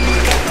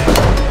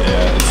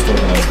 Yeah, it's still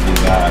gonna do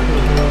that.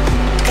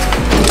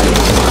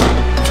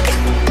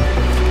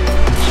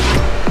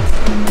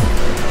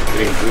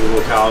 Getting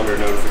Google Calendar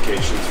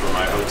notifications for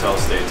my hotel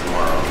stay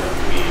tomorrow that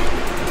we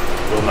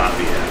will not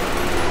be in.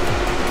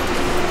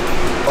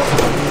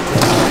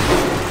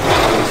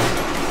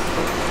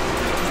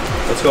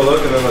 Let's go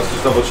look and then let's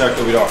just double check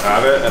that we don't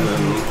have it and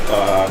then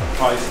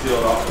probably steal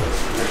it off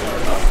this.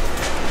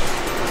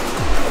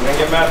 And then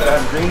get mad that I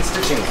have green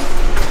stitching.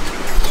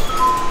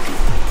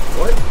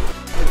 What?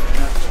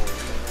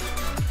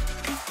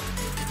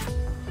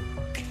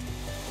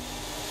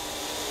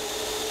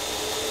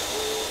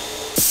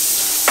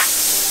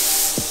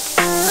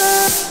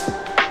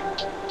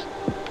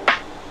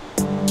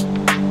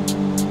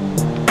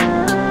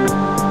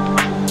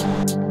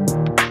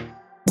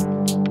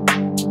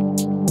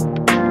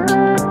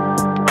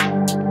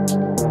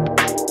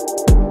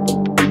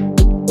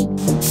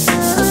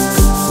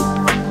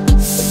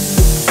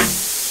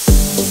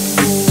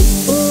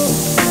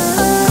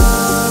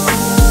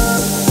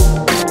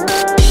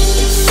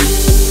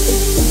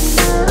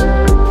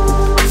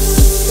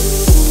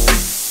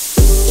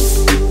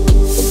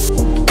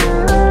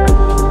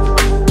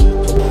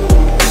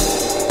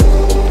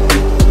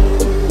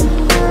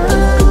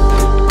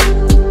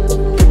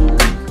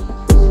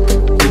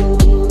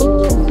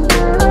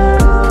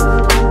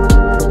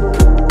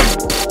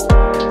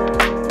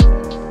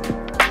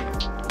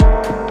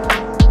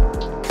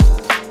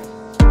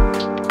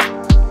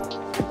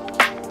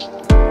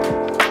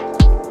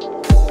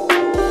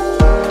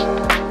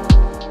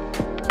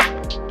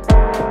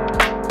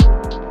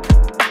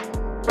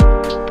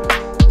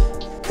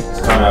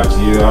 Up to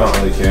you, I don't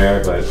really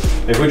care, but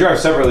if we drive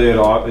separately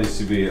it'll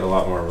obviously be a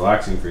lot more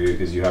relaxing for you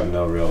because you have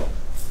no real,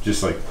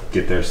 just like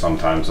get there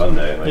sometime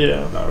Sunday, like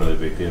Yeah. not really a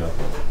big deal.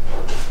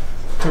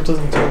 It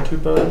doesn't sound too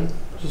bad.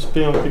 Just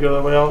being able to go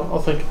that way,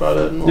 I'll think about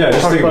it and Yeah, we'll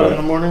just talk think about about it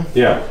in the morning.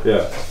 Yeah,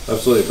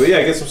 absolutely. But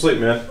yeah, get some sleep,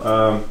 man.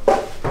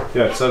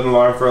 Yeah, set an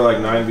alarm for like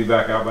 9, be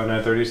back out by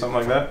 9:30, something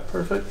like that.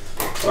 Perfect.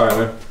 All right,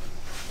 man.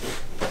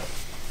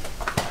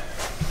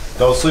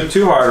 Don't sleep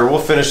too hard or we'll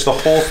finish the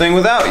whole thing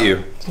without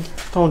you.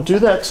 Don't do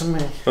that to me.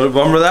 What a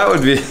bummer that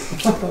would be.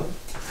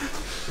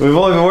 We've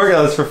only been working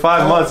on this for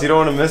 5 months. You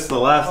don't want to miss the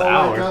last I'll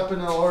hour. wake up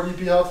and I'll already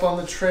be up on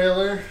the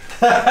trailer.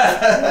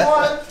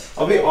 What?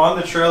 I'll be on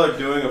the trailer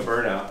doing a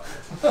burnout.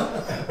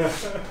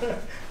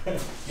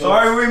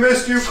 Sorry we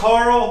missed you,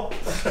 Carl.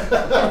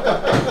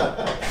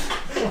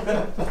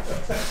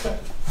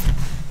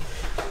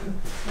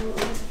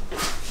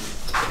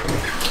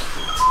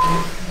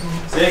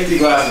 Safety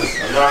glasses.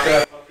 I'm not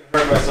gonna fucking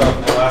hurt myself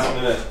in the last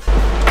minute.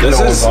 This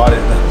is.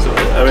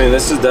 I mean,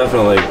 this is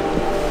definitely.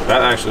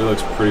 That actually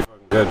looks pretty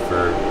fucking good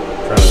for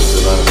trying to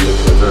design a stick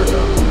for a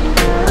Huracan.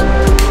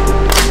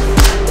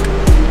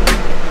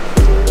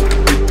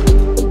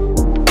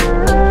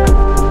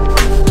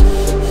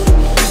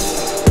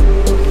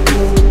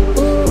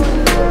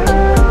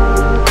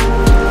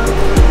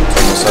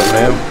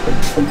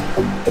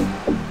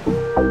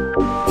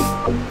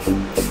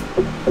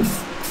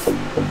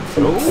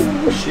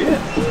 Shit.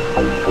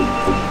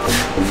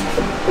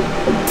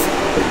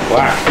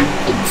 Black.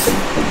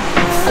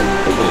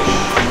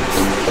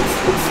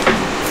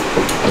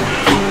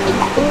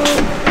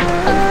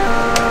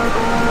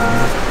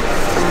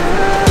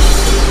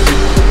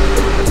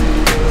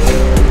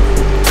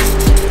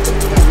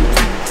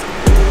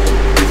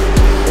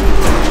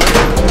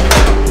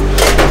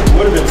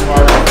 Would have been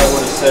smarter if I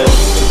would have said,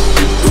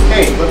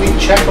 hey, let me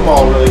check them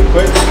all really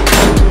quick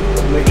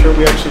and make sure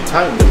we actually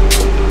timed it.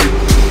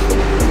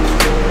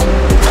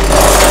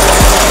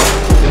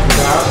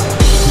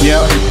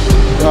 Yep.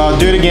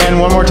 Do it again,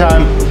 one more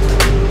time.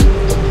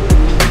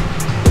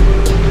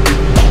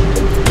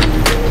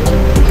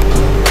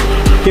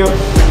 Yep.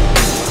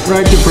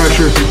 Right to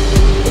pressure.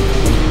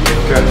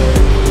 Okay.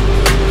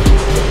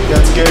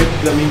 That's good.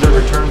 That means our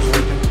return's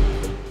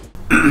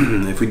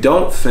working. If we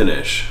don't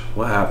finish,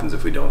 what happens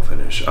if we don't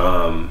finish?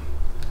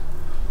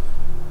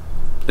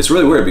 It's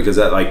really weird because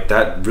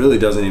that really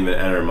doesn't even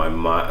enter my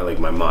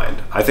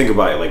mind. I think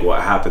about like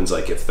what happens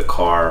like if the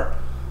car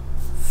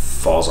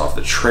falls off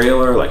the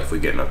trailer, like if we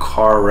get in a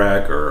car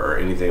wreck or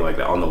anything like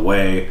that on the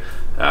way,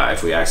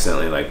 if we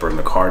accidentally like burn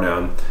the car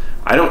down.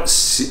 I don't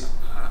see,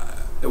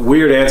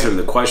 weird answer to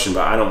the question,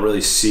 but I don't really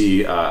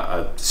see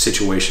a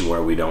situation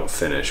where we don't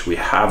finish. We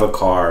have a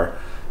car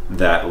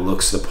that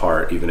looks the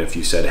part. Even if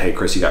you said, hey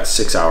Chris, you got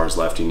 6 hours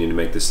left, you need to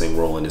make this thing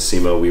roll into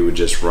SEMA, we would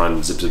just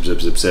run zip zip zip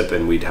zip zip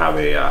and we'd have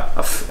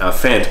a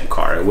phantom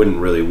car. It wouldn't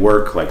really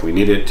work like we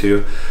need it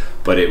to,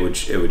 but it would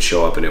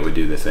show up and it would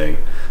do the thing.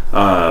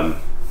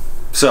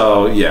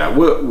 So yeah,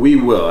 we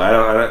will.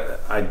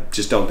 I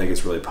just don't think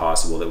it's really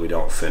possible that we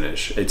don't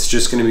finish. It's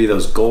just going to be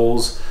those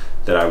goals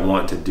that I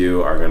want to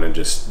do are going to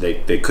just,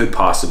 they could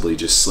possibly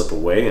just slip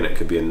away, and it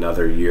could be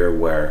another year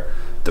where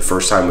the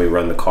first time we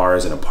run the car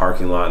is in a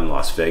parking lot in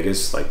Las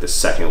Vegas. Like the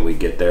second we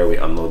get there, we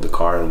unload the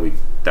car, and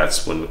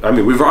that's when, I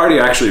mean, we've already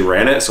actually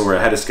ran it, so we're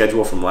ahead of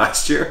schedule from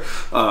last year.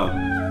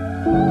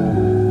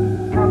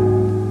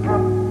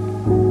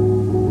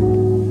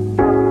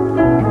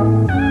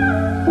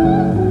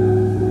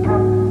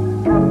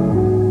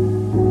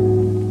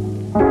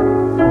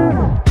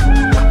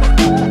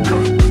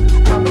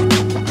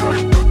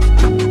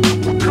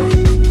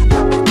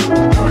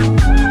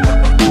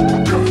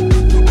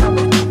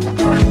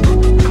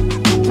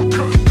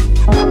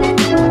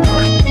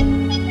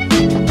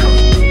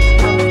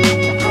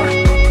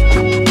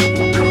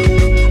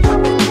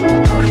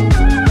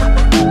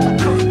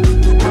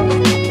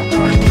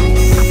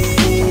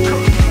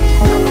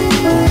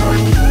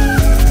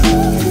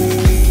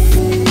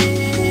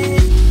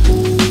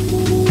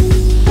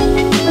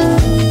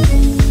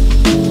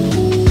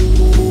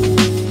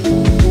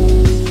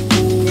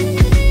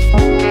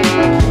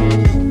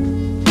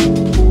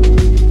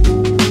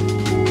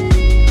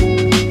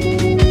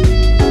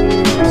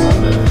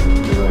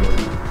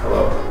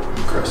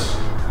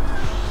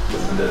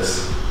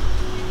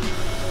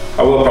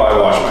 I will probably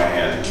wash my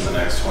hand in the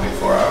next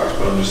 24 hours,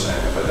 but I'm just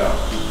saying if I don't.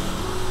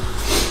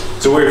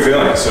 It's a weird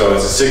feeling. So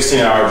it's a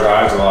 16-hour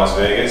drive to Las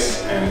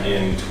Vegas, and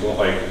in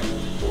like,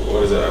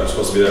 what is it? I'm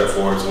supposed to be there at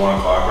 4. It's 1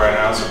 o'clock right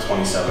now, so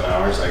 27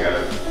 hours. I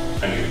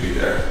need to be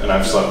there, and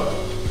I've slept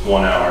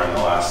 1 hour in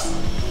the last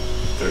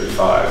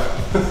 35.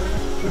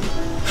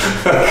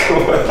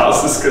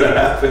 How's this gonna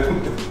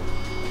happen?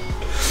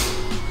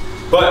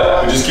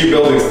 But we just keep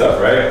building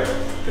stuff, right?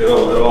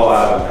 It'll all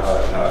happen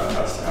how it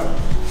has to happen.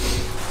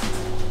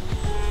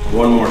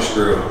 One more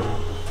screw.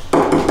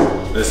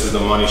 This is the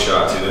money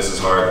shot too. This is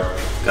hard.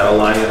 Gotta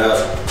line it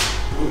up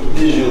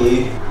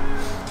visually.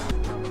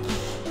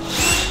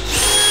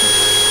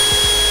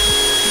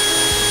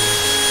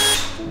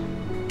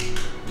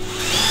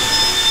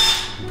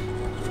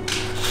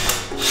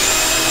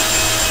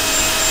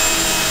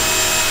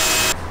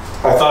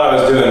 I thought I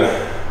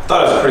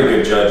was a pretty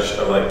good judge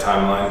of like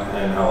timeline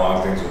and how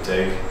long things would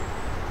take.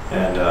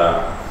 And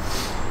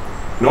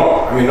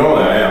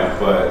normally I am,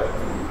 but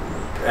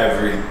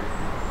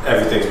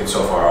everything's been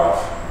so far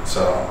off.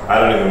 So I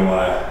don't even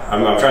want to,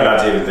 I'm trying not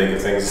to even think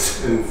of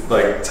things in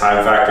like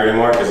time factor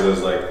anymore, because it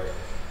was like,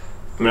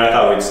 I mean, I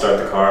thought we'd start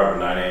the car up at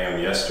 9 a.m.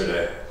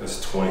 yesterday. This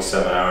is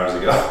 27 hours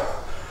ago.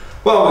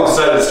 Well, we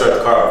decided to start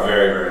the car up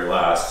very, very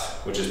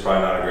last, which is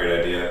probably not a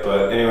great idea.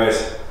 But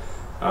anyways,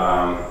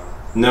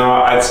 no,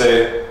 I'd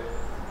say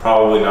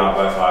probably not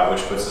by 5,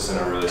 which puts us in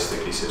a really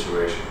sticky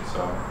situation.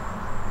 So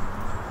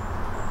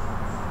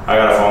I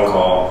got a phone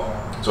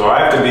call. So I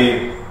have to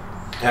be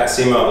at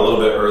SEMA a little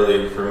bit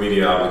early for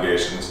media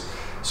obligations.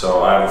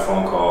 So I have a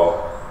phone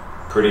call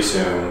pretty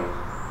soon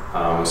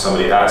with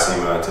somebody at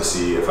SEMA to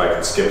see if I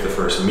can skip the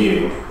first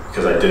meeting,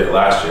 because I did it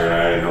last year and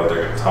I didn't know what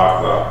they're going to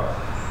talk about.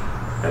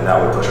 And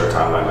that would push our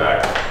timeline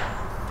back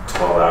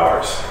 12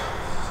 hours.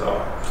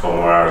 So 12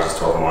 more hours is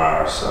 12 more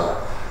hours.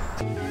 So.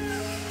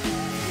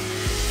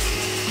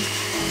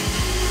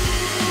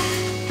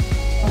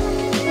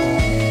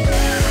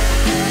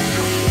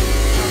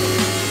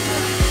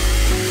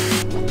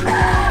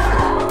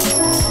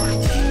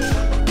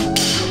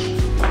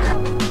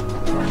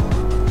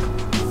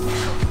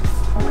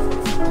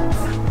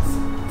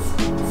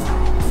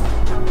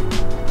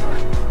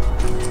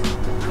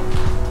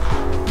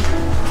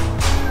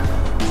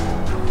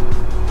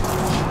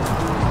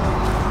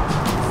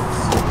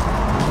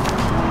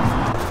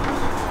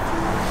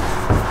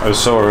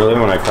 was so early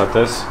when I cut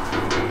this.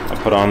 I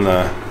put on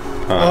the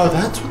oh,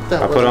 that's what that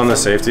was. I put on the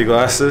safety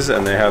glasses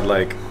and they had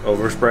like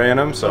overspray in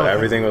them, so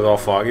everything was all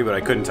foggy, but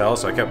I couldn't tell,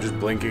 so I kept just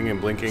blinking and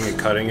blinking and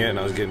cutting it, and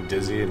I was getting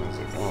dizzy, and I was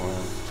like, oh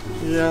man.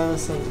 Yeah, that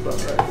sounds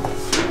about right.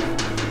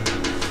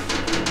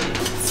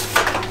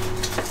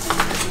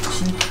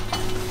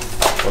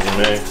 Wasn't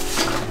me.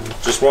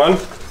 Just one?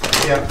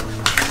 Yeah.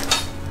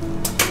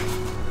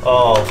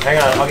 Oh, hang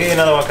on, I'll get you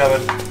another one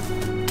coming.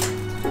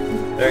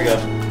 There you go.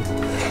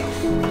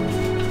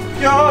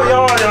 Yo!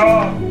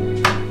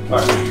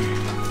 Alright.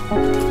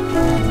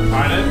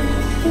 Find it?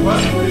 What?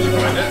 Did you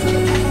find it? Did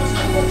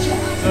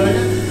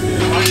you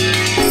find it?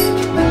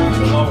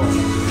 The lower.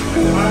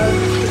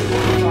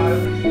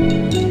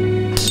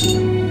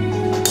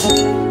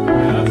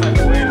 Yeah, that's like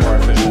way more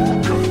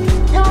efficient.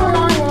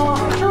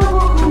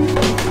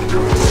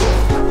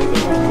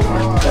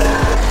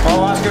 Oh,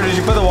 Oscar, did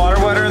you put the water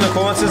wetter in the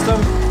coolant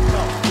system?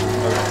 No.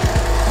 Okay.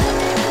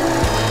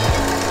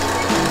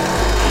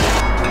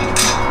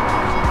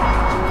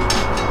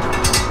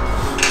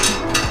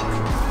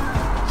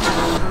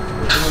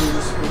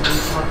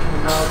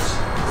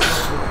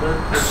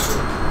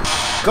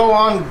 Go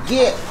on,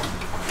 get.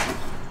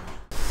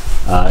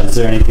 Is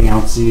there anything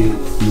else you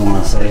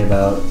want to say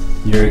about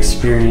your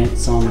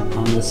experience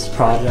on this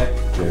project?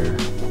 Or?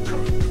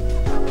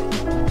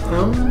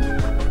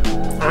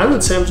 I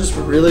would say I'm just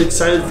really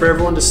excited for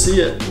everyone to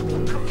see it.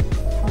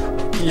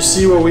 You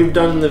see what we've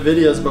done in the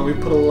videos, but we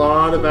put a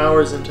lot of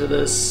hours into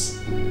this,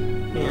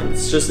 and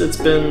it's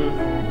been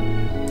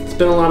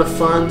a lot of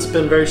fun. It's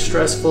been very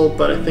stressful,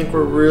 but I think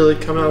we're really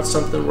coming out with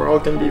something we're all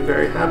going to be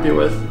very happy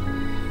with.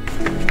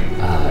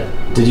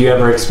 Did you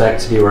ever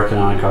expect to be working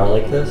on a car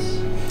like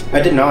this? I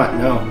did not.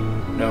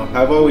 No.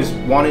 I've always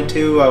wanted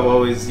to. I've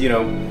always,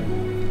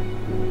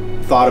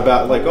 thought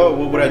about like, oh,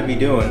 what would I be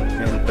doing?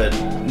 But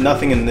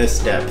nothing in this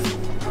depth.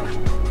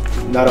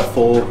 Not a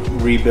full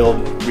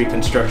rebuild,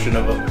 reconstruction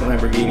of a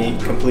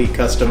Lamborghini, complete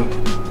custom.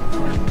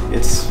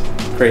 It's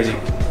crazy.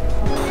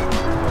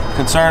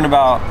 Concerned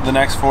about the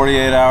next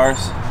 48 hours.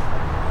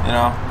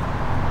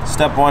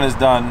 Step one is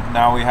done.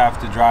 Now we have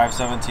to drive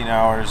 17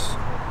 hours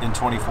in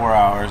 24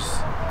 hours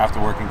after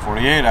working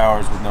 48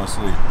 hours with no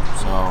sleep.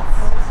 So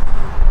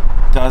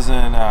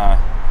doesn't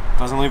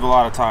leave a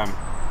lot of time.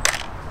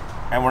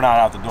 And we're not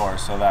out the door,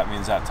 so that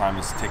means that time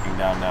is ticking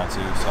down now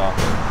too. So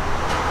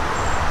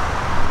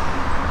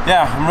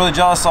yeah, I'm really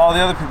jealous of all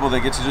the other people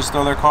that get to just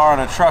throw their car on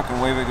a truck and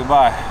wave it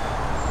goodbye.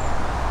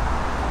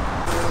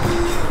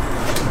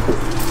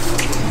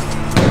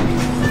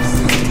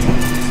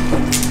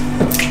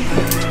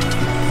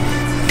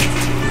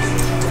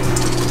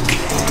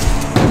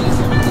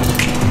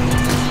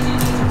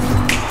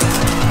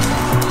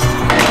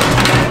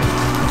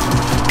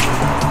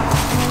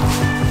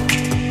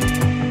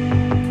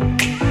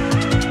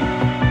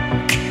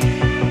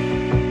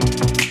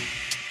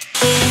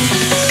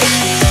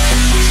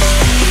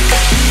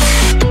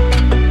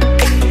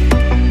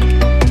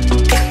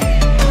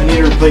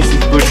 Replace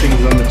these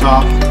bushings on the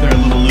top. They're a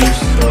little loose,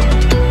 so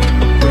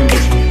bring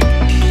bushing.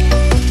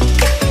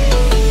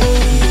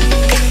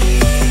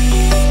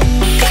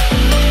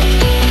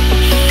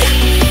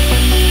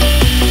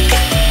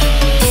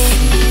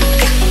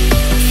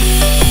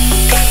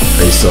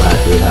 Are you still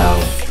happy with how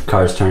the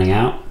car's turning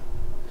out?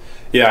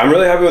 Yeah, I'm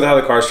really happy with how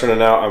the car's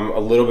turning out. I'm a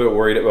little bit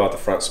worried about the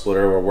front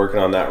splitter. We're working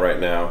on that right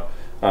now.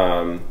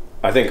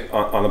 I think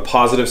on the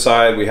positive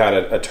side, we had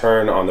a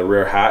turn on the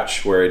rear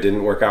hatch where it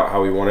didn't work out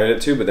how we wanted it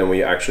to, but then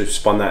we actually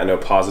spun that into a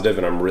positive,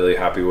 and I'm really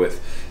happy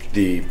with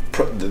the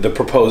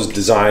proposed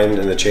design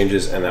and the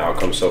changes and the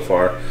outcome so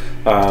far.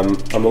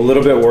 I'm a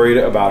little bit worried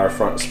about our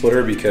front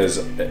splitter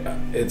because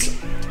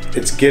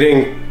it's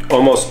getting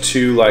almost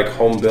too like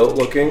home built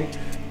looking,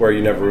 where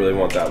you never really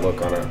want that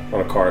look on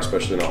a car,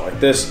 especially not like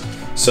this.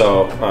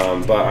 So,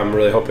 but I'm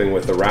really hoping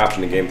with the wrap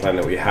and the game plan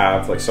that we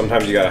have, like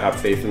sometimes you gotta have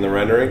faith in the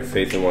rendering,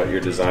 faith in what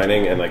you're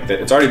designing, and like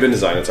it's already been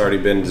designed. It's already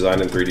been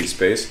designed in 3D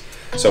space.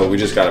 So we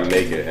just gotta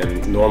make it,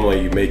 and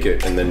normally you make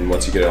it, and then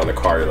once you get it on the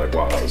car, you're like,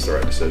 wow, that was the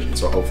right decision.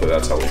 So hopefully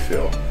that's how we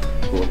feel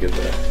when we get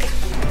there.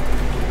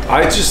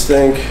 I just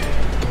think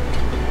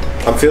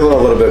I'm feeling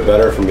a little bit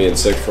better from being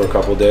sick for a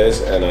couple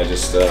days, and I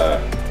just, I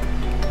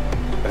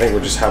think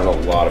we're just having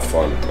a lot of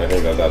fun. I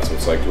think that's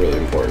what's like really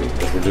important.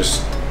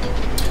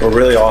 We're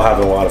really all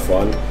having a lot of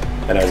fun,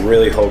 and I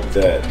really hope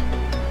that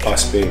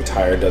us being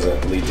tired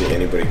doesn't lead to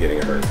anybody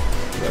getting hurt.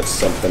 That's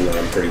something that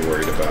I'm pretty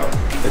worried about.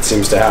 It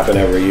seems to happen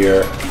every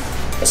year.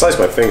 I sliced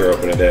my finger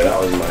open today, that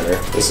was minor.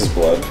 This is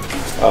blood.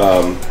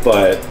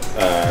 But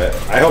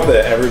I hope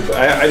that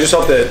I just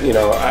hope that,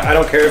 I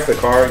don't care if the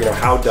car,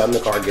 how done the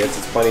car gets,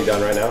 it's plenty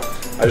done right now.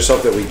 I just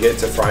hope that we get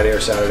to Friday or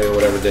Saturday or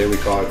whatever day we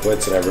call it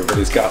quits, and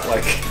everybody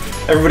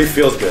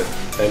feels good,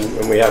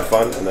 and we have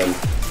fun, and then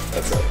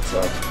that's it.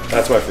 So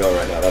that's my feeling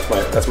right now.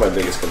 That's my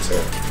biggest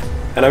concern.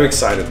 And I'm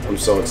excited. I'm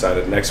so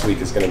excited. Next week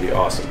is going to be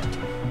awesome.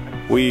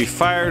 We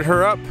fired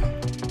her up,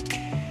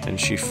 and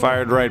she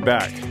fired right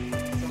back.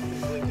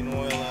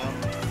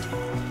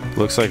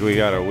 Looks like we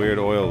got a weird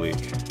oil leak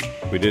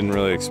we didn't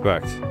really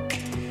expect.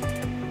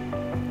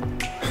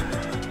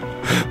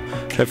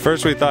 At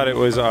first we thought it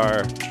was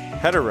our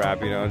header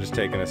wrap, you know, just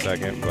taking a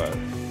second, but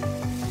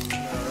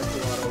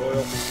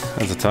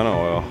that's a ton of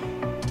oil.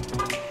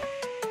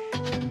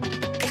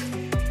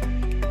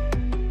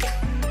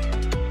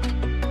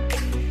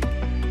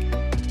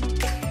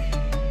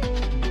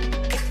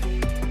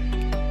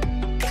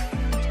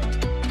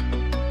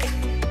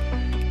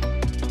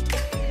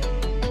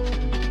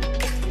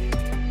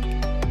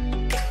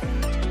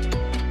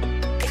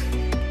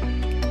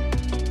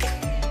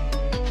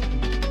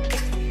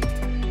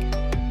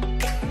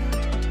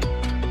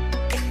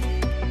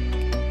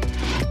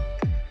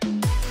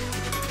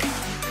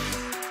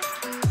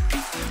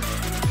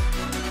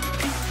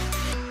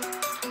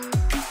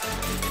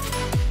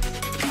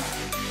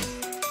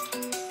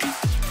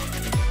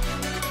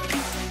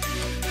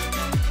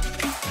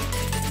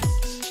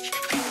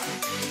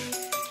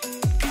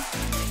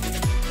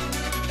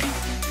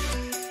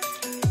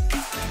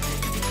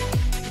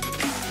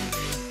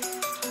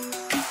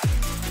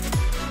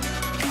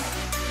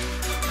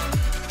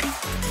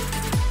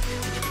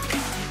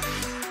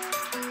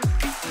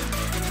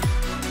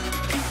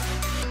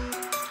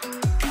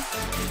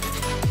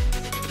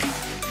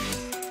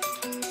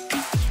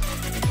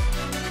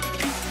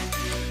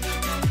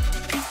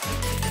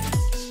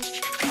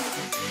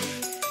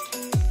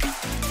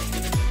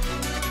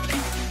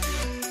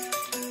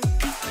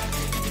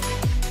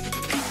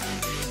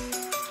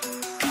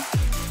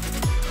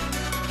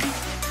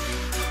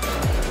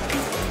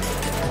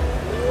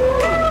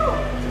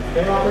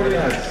 Came out pretty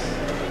nice.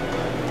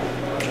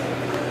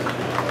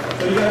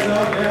 So you guys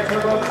know Grant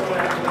Turbo's going to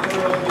actually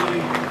be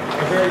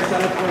a very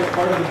center point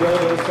part of the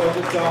build. So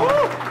just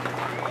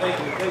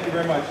thank you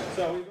very much.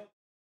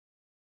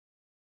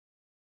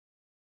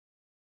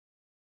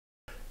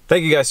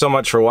 Thank you guys so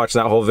much for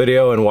watching that whole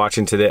video and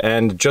watching to the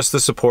end. Just the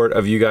support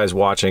of you guys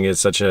watching is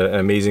such an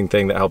amazing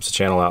thing that helps the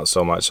channel out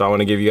so much. So I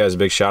want to give you guys a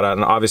big shout out.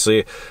 And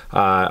obviously,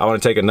 I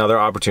want to take another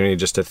opportunity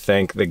just to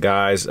thank the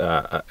guys,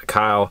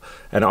 Kyle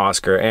and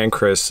Oscar and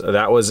Chris.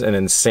 That was an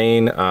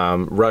insane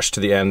rush to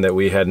the end that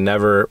we had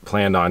never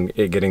planned on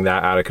it getting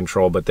that out of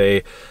control, but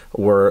they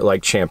were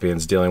like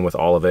champions dealing with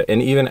all of it. And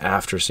even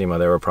after SEMA,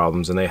 there were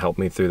problems and they helped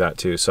me through that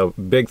too. So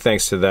big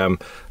thanks to them.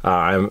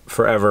 I'm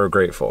forever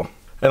grateful.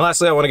 And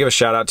lastly, I want to give a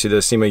shout out to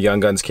the SEMA Young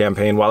Guns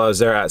campaign. While I was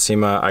there at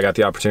SEMA, I got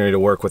the opportunity to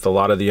work with a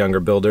lot of the younger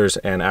builders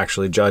and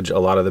actually judge a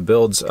lot of the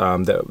builds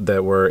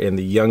that were in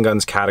the Young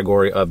Guns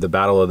category of the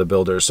Battle of the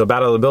Builders. So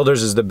Battle of the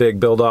Builders is the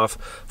big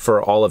build-off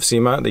for all of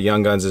SEMA. The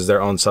Young Guns is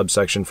their own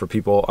subsection for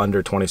people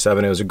under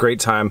 27. It was a great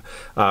time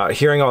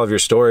hearing all of your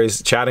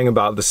stories, chatting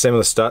about the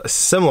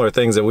similar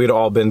things that we'd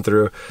all been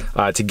through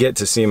to get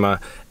to SEMA,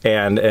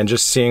 and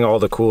just seeing all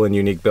the cool and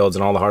unique builds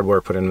and all the hard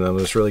work put into them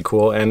was really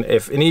cool. And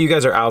if any of you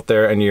guys are out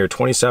there and you're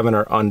 27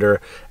 or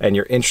under and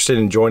you're interested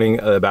in joining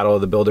the Battle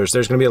of the Builders,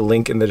 there's going to be a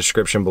link in the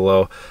description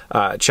below.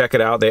 Check it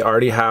out. They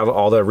already have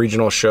all the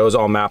regional shows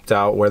all mapped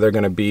out where they're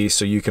going to be,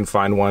 so you can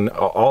find one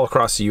all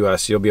across the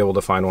US. You'll be able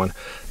to find one,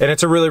 and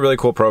it's a really, really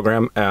cool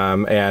program,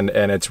 and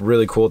it's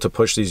really cool to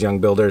push these young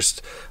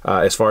builders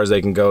as far as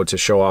they can go to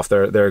show off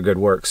their good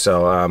work.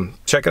 So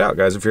check it out,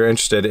 guys. If you're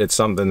interested, it's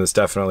something that's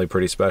definitely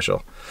pretty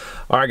special.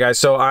 All right, guys,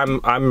 so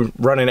I'm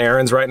running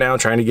errands right now,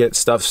 trying to get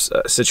stuff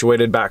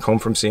situated back home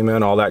from SEMA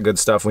and all that good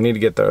stuff. We need to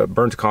get the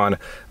burntacan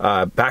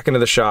back into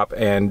the shop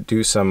and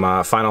do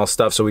some final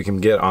stuff so we can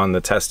get on the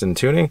test and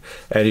tuning.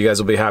 And you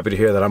guys will be happy to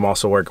hear that I'm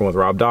also working with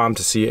Rob Dom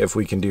to see if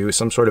we can do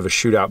some sort of a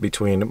shootout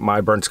between my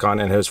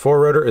burntacan and his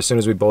four-rotor as soon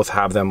as we both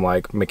have them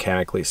like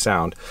mechanically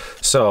sound.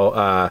 So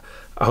I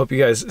hope you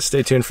guys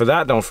stay tuned for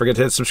that. Don't forget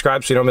to hit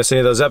subscribe so you don't miss any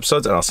of those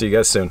episodes, and I'll see you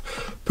guys soon.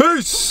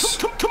 Peace!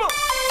 Come on!